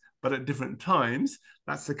space, but at different times,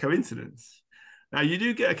 that's a coincidence. Now, you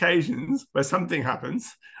do get occasions where something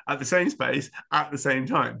happens at the same space at the same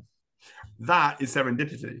time. That is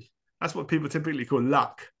serendipity. That's what people typically call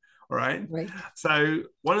luck. All right. Right. So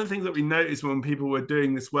one of the things that we noticed when people were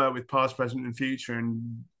doing this work with past, present, and future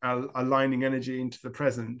and aligning energy into the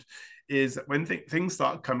present is that when things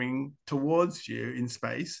start coming towards you in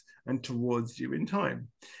space and towards you in time.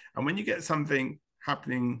 And when you get something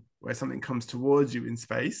happening where something comes towards you in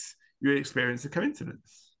space, you experience a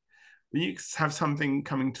coincidence. When you have something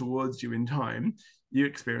coming towards you in time, you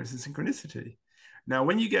experience a synchronicity. Now,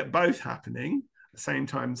 when you get both happening at the same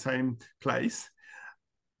time, same place,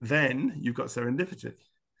 then you've got serendipity.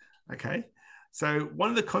 Okay. So one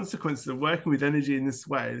of the consequences of working with energy in this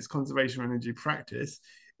way, this conservation of energy practice,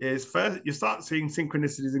 is first you start seeing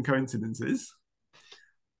synchronicities and coincidences.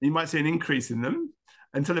 You might see an increase in them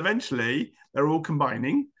until eventually they're all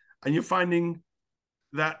combining, and you're finding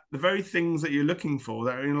that the very things that you're looking for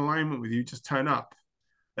that are in alignment with you just turn up.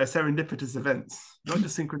 They're serendipitous events, not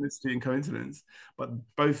just synchronicity and coincidence, but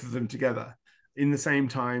both of them together in the same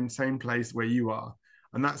time, same place where you are.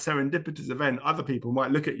 And that serendipitous event, other people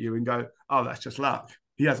might look at you and go, oh, that's just luck.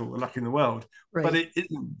 He has all the luck in the world. Right. But it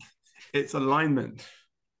isn't. It's alignment.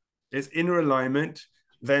 It's inner alignment,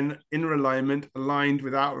 then inner alignment aligned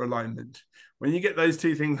with outer alignment. When you get those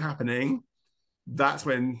two things happening, that's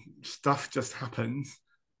when stuff just happens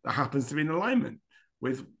that happens to be in alignment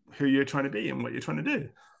with who you're trying to be and what you're trying to do.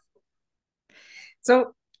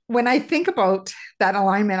 So when I think about that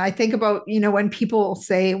alignment, I think about, when people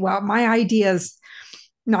say, well, my idea is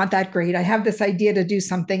not that great. I have this idea to do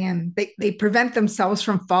something, and they prevent themselves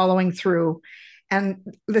from following through. And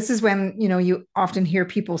this is when, you often hear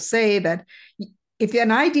people say that if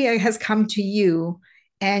an idea has come to you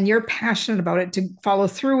and you're passionate about it, to follow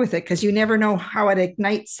through with it, because you never know how it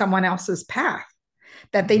ignites someone else's path,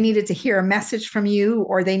 that they needed to hear a message from you,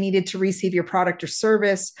 or they needed to receive your product or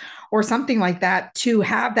service or something like that, to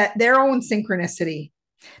have that their own synchronicity,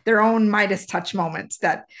 their own Midas touch moments,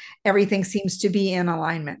 that everything seems to be in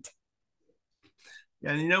alignment.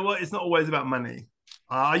 Yeah, and you know what? It's not always about money.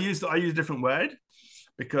 I use a different word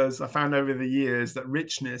because I found over the years that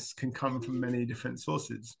richness can come from many different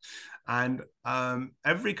sources. And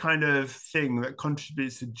every kind of thing that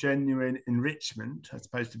contributes to genuine enrichment, as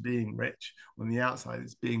opposed to being rich on the outside,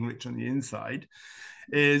 it's being rich on the inside,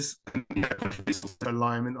 is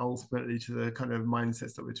alignment ultimately to the kind of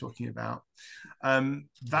mindsets that we're talking about.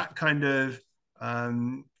 That kind of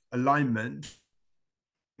alignment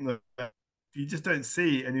you just don't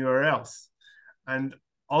see anywhere else. And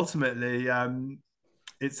ultimately,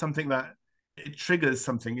 it's something that it triggers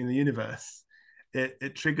something in the universe.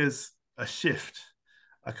 It triggers a shift,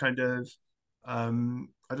 a kind of, I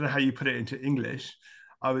don't know how you put it into English.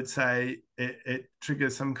 I would say it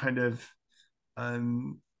triggers some kind of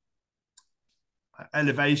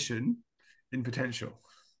elevation in potential.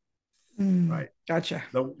 right? Gotcha.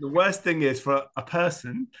 The worst thing is for a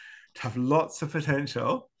person to have lots of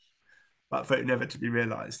potential, but for it never to be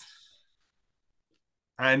realized.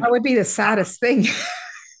 And That would be the saddest thing.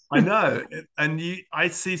 I know, and I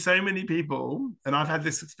see so many people, and I've had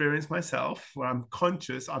this experience myself where I'm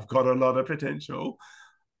conscious I've got a lot of potential,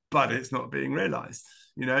 but it's not being realized.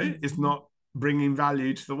 It's not bringing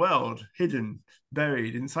value to the world, hidden,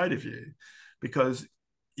 buried inside of you, because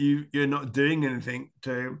you're not doing anything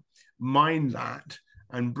to mine that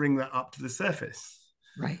and bring that up to the surface.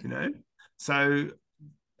 Right. So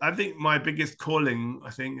I think my biggest calling, I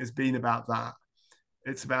think, has been about that.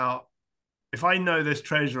 It's about, if I know there's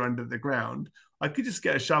treasure under the ground, I could just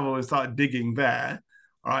get a shovel and start digging there,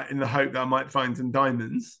 all right, in the hope that I might find some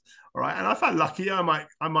diamonds, all right. And if I'm lucky, I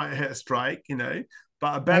might hit a strike,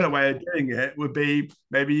 But a better way of doing it would be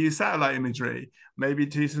maybe use satellite imagery, maybe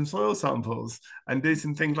do some soil samples and do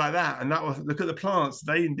some things like that. And that will look at the plants;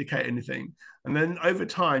 they indicate anything. And then over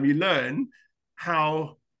time, you learn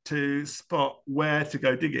how to spot where to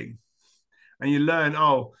go digging, and you learn,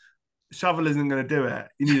 oh, shovel isn't going to do it.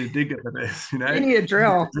 You need a digger for this, You need a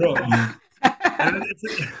drill. And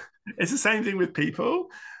it's the same thing with people.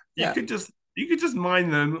 You could just mine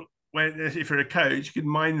them when, if you're a coach, you could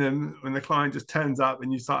mine them when the client just turns up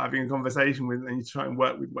and you start having a conversation with them and you try and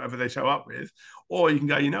work with whatever they show up with. Or you can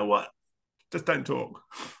go, you know what? Just don't talk.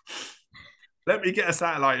 Let me get a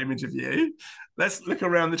satellite image of you. Let's look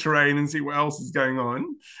around the terrain and see what else is going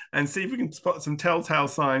on and see if we can spot some telltale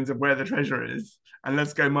signs of where the treasure is. And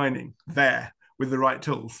let's go mining there with the right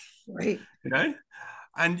tools. Right.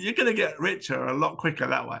 And you're going to get richer a lot quicker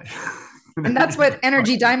that way. And that's what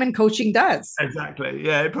energy diamond coaching does. Exactly.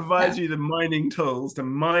 Yeah. It provides you the mining tools to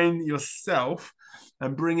mine yourself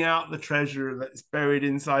and bring out the treasure that's buried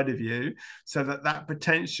inside of you, so that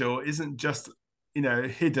potential isn't just,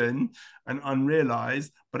 hidden and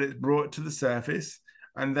unrealized, but it's brought to the surface.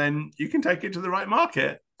 And then you can take it to the right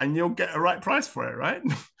market and you'll get a right price for it, right?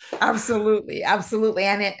 Absolutely.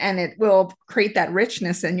 And it will create that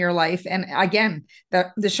richness in your life. And again,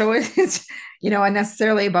 the show is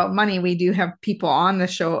unnecessarily about money. We do have people on the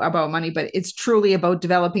show about money, but it's truly about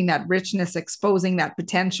developing that richness, exposing that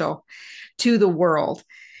potential to the world.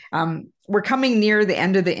 We're coming near the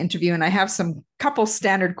end of the interview, and I have some couple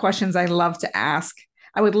standard questions I love to ask.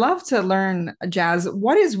 I would love to learn, Jazz,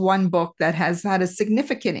 what is one book that has had a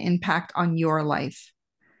significant impact on your life?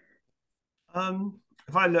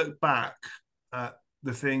 If I look back at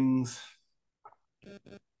the things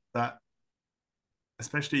that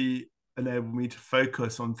especially enable me to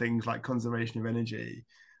focus on things like conservation of energy,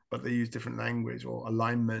 but they use different language, or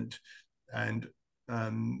alignment and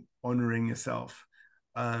honoring yourself,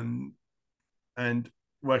 and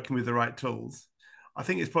working with the right tools. I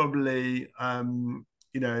think it's probably, 7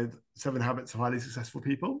 Habits of Highly Successful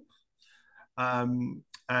People,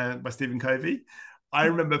 by Stephen Covey. I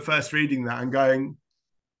remember first reading that and going,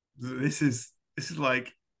 this is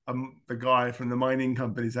like the guy from the mining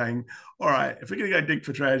company saying, all right, if we're going to go dig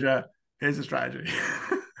for treasure, here's a strategy.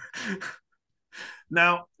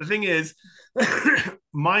 Now, the thing is,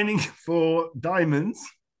 mining for diamonds,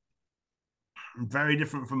 very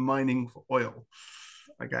different from mining for oil.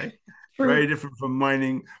 Okay. True. Very different from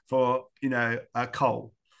mining for,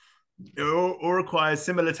 coal. It all requires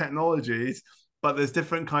similar technologies, but there's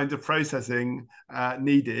different kinds of processing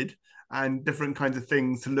needed and different kinds of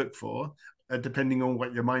things to look for, depending on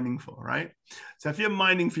what you're mining for, right? So if you're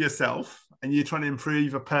mining for yourself and you're trying to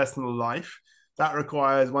improve your personal life, that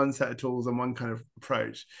requires one set of tools and one kind of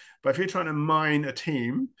approach. But if you're trying to mine a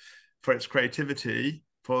team for its creativity,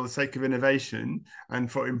 for the sake of innovation,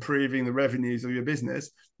 and for improving the revenues of your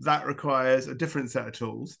business, that requires a different set of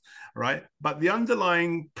tools, right? But the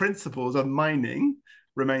underlying principles of mining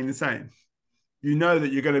remain the same. You know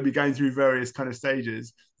that you're going to be going through various kind of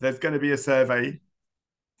stages. There's going to be a survey,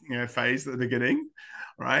 phase at the beginning,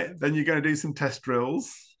 right? Then you're going to do some test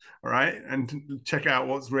drills, right, and check out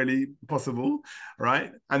what's really possible,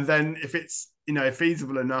 right? And then if it's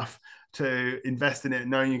feasible enough to invest in it,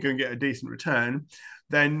 knowing you're going to get a decent return,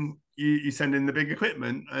 then you send in the big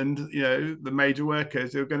equipment and the major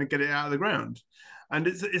workers who are going to get it out of the ground. And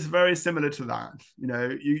it's very similar to that.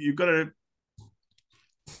 You've got to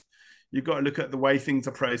look at the way things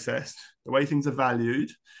are processed, the way things are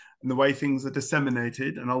valued, and the way things are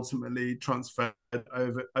disseminated and ultimately transferred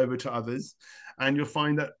over to others. And you'll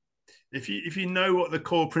find that if you know what the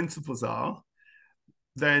core principles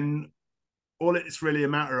then all it's really a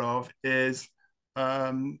matter of is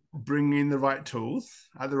bringing the right tools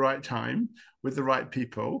at the right time with the right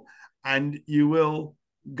people, and you will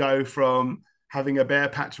go from having a bare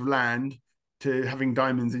patch of land to having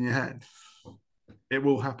diamonds in your hand. It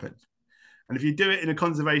will happen. And if you do it in a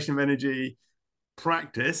conservation of energy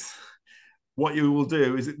practice, what you will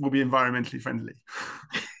do is it will be environmentally friendly.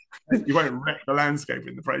 You won't wreck the landscape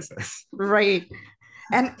in the process. Right.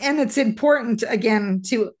 And it's important again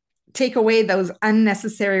to take away those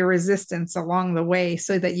unnecessary resistance along the way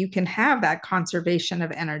so that you can have that conservation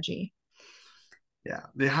of energy. Yeah,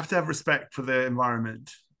 you have to have respect for the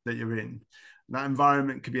environment that you're in. That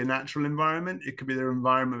environment could be a natural environment, it could be the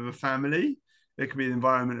environment of a family, it could be the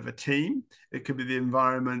environment of a team, it could be the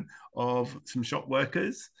environment of some shop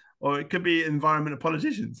workers, or it could be the environment of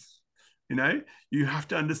politicians. You know, you have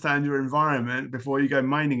to understand your environment before you go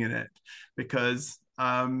mining in it, because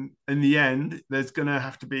in the end, there's going to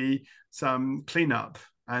have to be some cleanup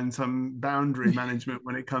and some boundary management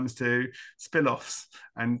when it comes to spill-offs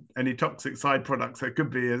and any toxic side products that could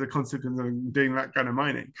be as a consequence of doing that kind of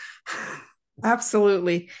mining.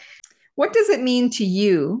 Absolutely. What does it mean to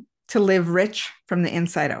you to live rich from the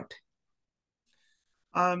inside out?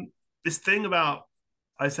 This thing about,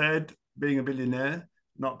 I said, being a billionaire,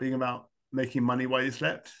 not being about making money while you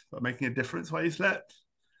slept, but making a difference while you slept.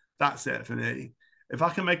 That's it for me. If I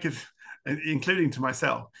can make it, including to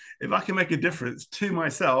myself, if I can make a difference to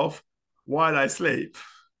myself while I sleep,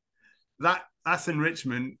 that's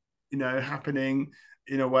enrichment, happening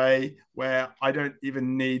in a way where I don't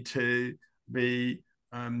even need to be,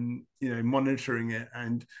 monitoring it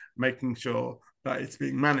and making sure that it's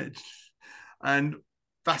being managed. And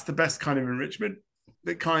that's the best kind of enrichment,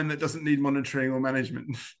 the kind that doesn't need monitoring or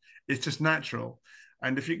management. It's just natural.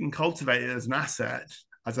 And if you can cultivate it as an asset,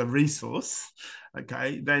 as a resource,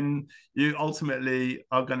 okay, then you ultimately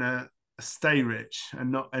are going to stay rich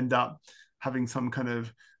and not end up having some kind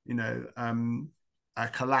of, a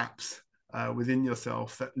collapse within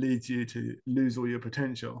yourself that leads you to lose all your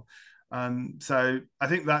potential. So I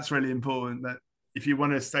think that's really important, that if you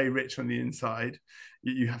want to stay rich on the inside,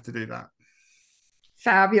 you have to do that.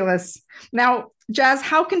 Fabulous. Now, Jazz,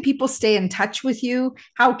 how can people stay in touch with you?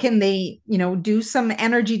 How can they, do some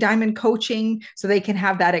energy diamond coaching so they can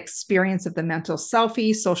have that experience of the mental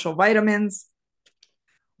selfie, social vitamins?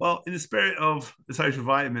 Well, in the spirit of the social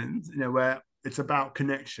vitamins, where it's about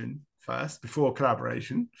connection first before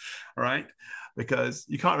collaboration, all right? Because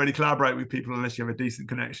you can't really collaborate with people unless you have a decent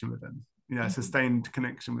connection with them, sustained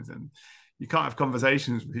connection with them. You can't have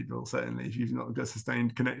conversations with people, certainly, if you've not got a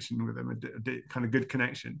sustained connection with them, a kind of good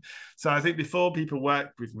connection. So I think before people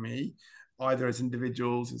work with me, either as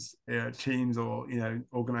individuals, as teams, or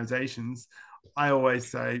organizations, I always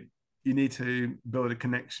say you need to build a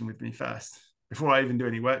connection with me first before I even do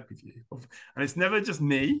any work with you. And it's never just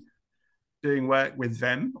me doing work with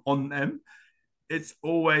them, on them. It's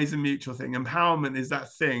always a mutual thing. Empowerment is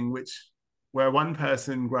that thing where one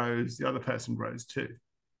person grows, the other person grows too.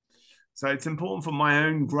 So it's important for my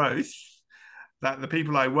own growth that the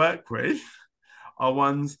people I work with are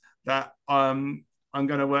ones that I'm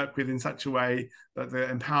going to work with in such a way that the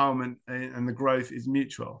empowerment and the growth is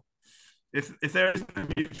mutual. If there isn't a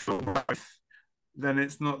mutual growth, then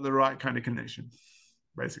it's not the right kind of connection,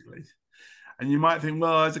 basically. And you might think,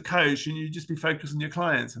 well, as a coach, shouldn't you just be focused on your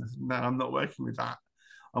clients? And I said, no, I'm not working with that.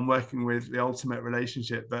 I'm working with the ultimate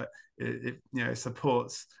relationship that it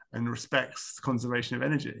supports and respects conservation of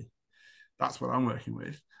energy. That's what I'm working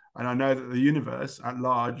with. And I know that the universe at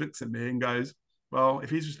large looks at me and goes, well, if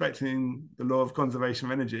he's respecting the law of conservation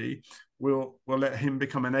of energy, we'll let him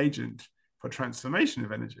become an agent for transformation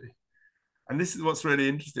of energy. And this is what's really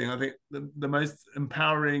interesting. I think the most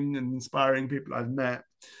empowering and inspiring people I've met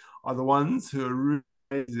are the ones who are really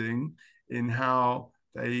amazing in how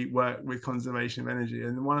they work with conservation of energy.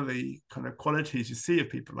 And one of the kind of qualities you see of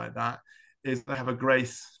people like that is they have a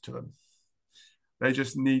grace to them. They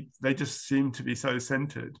just seem to be so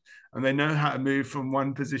centered, and they know how to move from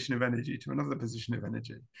one position of energy to another position of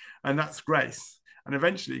energy. And that's grace. And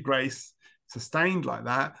eventually grace, sustained like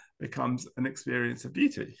that, becomes an experience of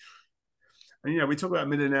beauty. And, we talk about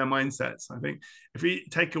millionaire mindsets. I think if we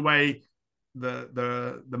take away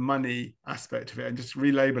the money aspect of it and just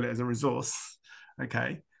relabel it as a resource,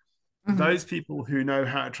 okay, those people who know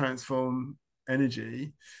how to transform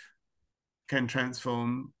energy can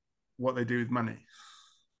transform what they do with money.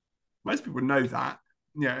 Most people know that.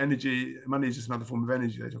 Money is just another form of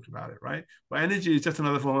energy. They talked about it, right? But energy is just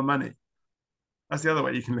another form of money. That's the other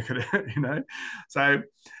way you can look at it, So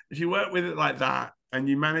if you work with it like that and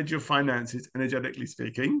you manage your finances, energetically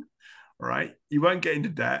speaking, all right, you won't get into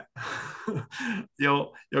debt.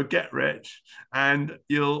 You'll get rich, and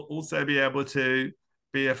you'll also be able to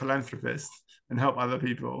be a philanthropist and help other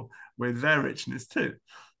people with their richness too.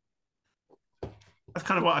 That's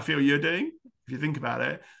kind of what I feel you're doing, if you think about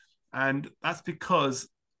it. And that's because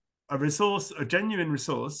a genuine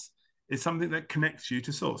resource, is something that connects you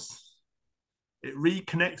to source. It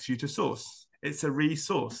reconnects you to source. It's a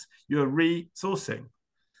resource. You're resourcing.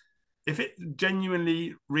 If it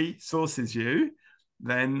genuinely resources you,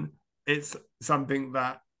 then it's something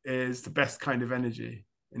that is the best kind of energy.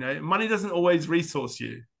 Money doesn't always resource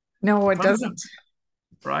you. No, it doesn't.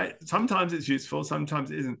 Right? Sometimes it's useful,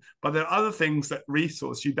 sometimes it isn't. But there are other things that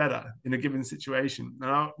resource you better in a given situation.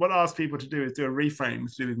 Now, what I ask people to do is do a reframe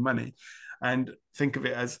to do with money and think of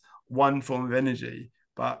it as one form of energy.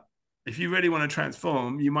 But if you really want to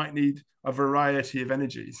transform, you might need a variety of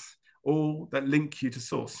energies, all that link you to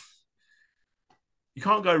source. You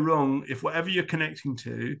can't go wrong if whatever you're connecting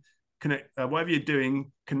to, whatever you're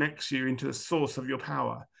doing connects you into the source of your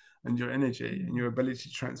power and your energy and your ability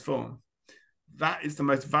to transform. That is the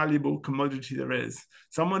most valuable commodity there is.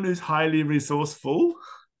 Someone who's highly resourceful,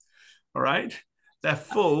 all right, they're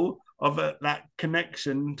full of that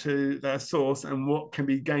connection to their source and what can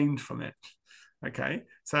be gained from it. Okay,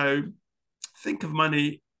 so think of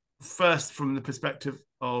money first from the perspective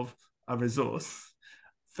of a resource,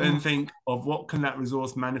 then think of what can that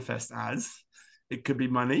resource manifest as. It could be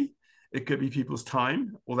money, it could be people's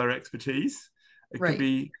time or their expertise, it could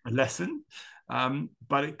be a lesson,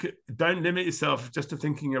 but don't limit yourself just to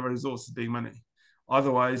thinking of a resource as being money.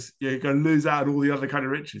 Otherwise, you're going to lose out on all the other kind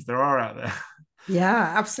of riches there are out there.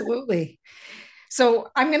 Yeah, absolutely. So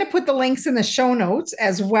I'm going to put the links in the show notes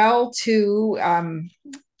as well to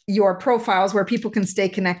your profiles where people can stay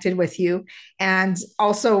connected with you. And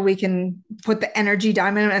also we can put the energy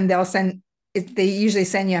diamond and they usually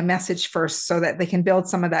send you a message first so that they can build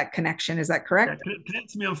some of that connection. Is that correct? Yeah, connect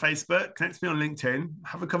to me on Facebook, connect to me on LinkedIn,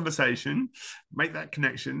 have a conversation, make that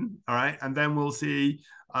connection. All right. And then we'll see,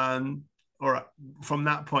 all right, from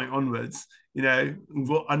that point onwards,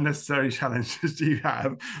 what unnecessary challenges do you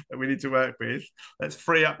have that we need to work with? Let's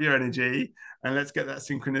free up your energy and let's get that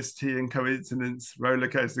synchronicity and coincidence roller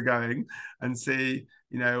coaster going and see,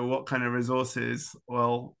 what kind of resources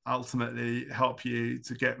will ultimately help you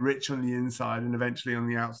to get rich on the inside and eventually on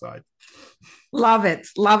the outside. Love it.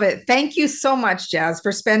 Love it. Thank you so much, Jazz,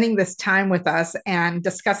 for spending this time with us and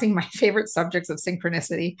discussing my favorite subjects of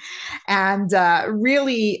synchronicity and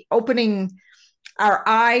really opening our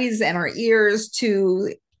eyes and our ears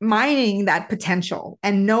to mining that potential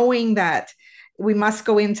and knowing that we must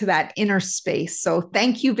go into that inner space. So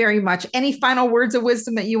thank you very much. Any final words of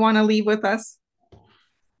wisdom that you want to leave with us?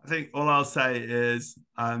 I think all I'll say is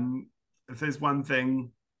if there's one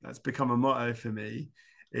thing that's become a motto for me,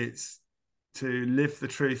 it's to live the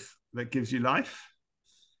truth that gives you life.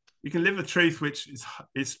 You can live the truth which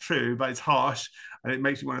is true, but it's harsh and it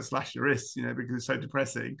makes you want to slash your wrists, because it's so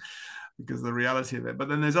depressing because of the reality of it. But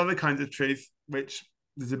then there's other kinds of truth which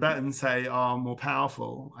the Tibetans say are more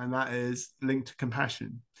powerful, and that is linked to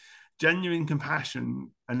compassion. Genuine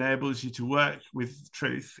compassion enables you to work with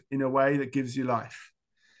truth in a way that gives you life.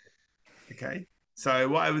 Okay, so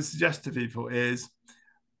what I would suggest to people is,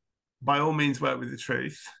 by all means, work with the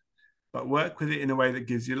truth, but work with it in a way that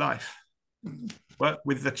gives you life. Work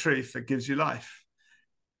with the truth that gives you life.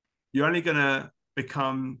 You're only going to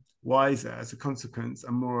become wiser as a consequence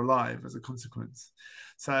and more alive as a consequence.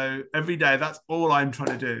 So every day, that's all I'm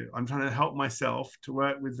trying to do. I'm trying to help myself to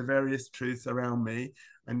work with the various truths around me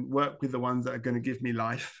and work with the ones that are going to give me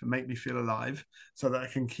life and make me feel alive so that I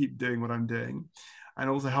can keep doing what I'm doing. And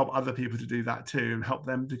also help other people to do that too and help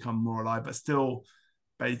them become more alive, but still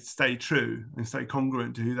stay true and stay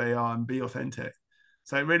congruent to who they are and be authentic.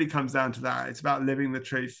 So it really comes down to that. It's about living the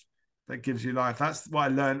truth that gives you life. That's what I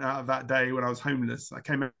learned out of that day when I was homeless. I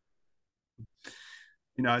came out,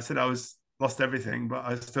 I said I lost everything, but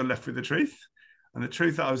I was still left with the truth. And the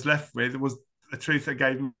truth that I was left with was a truth that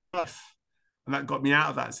gave me life. And that got me out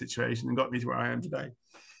of that situation and got me to where I am today.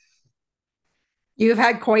 You've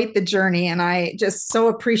had quite the journey, and I just so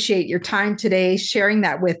appreciate your time today, sharing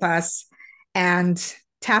that with us and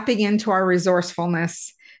tapping into our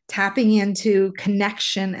resourcefulness, tapping into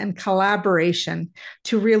connection and collaboration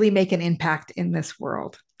to really make an impact in this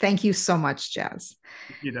world. Thank you so much, Jazz.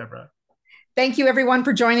 Thank you, Deborah. Thank you, everyone,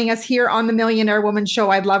 for joining us here on the Millionaire Woman Show.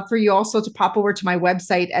 I'd love for you also to pop over to my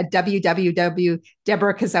website at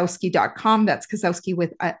www.deborahkozowski.com. That's Kozowski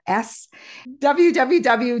with a S.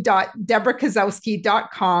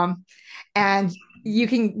 www.deborahkozowski.com. And you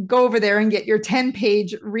can go over there and get your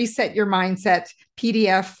 10-page Reset Your Mindset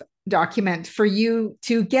PDF document for you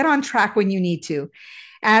to get on track when you need to.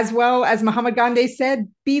 As well as Mahatma Gandhi said,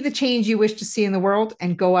 be the change you wish to see in the world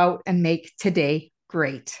and go out and make today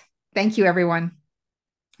great. Thank you, everyone.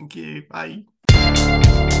 Thank you. Bye.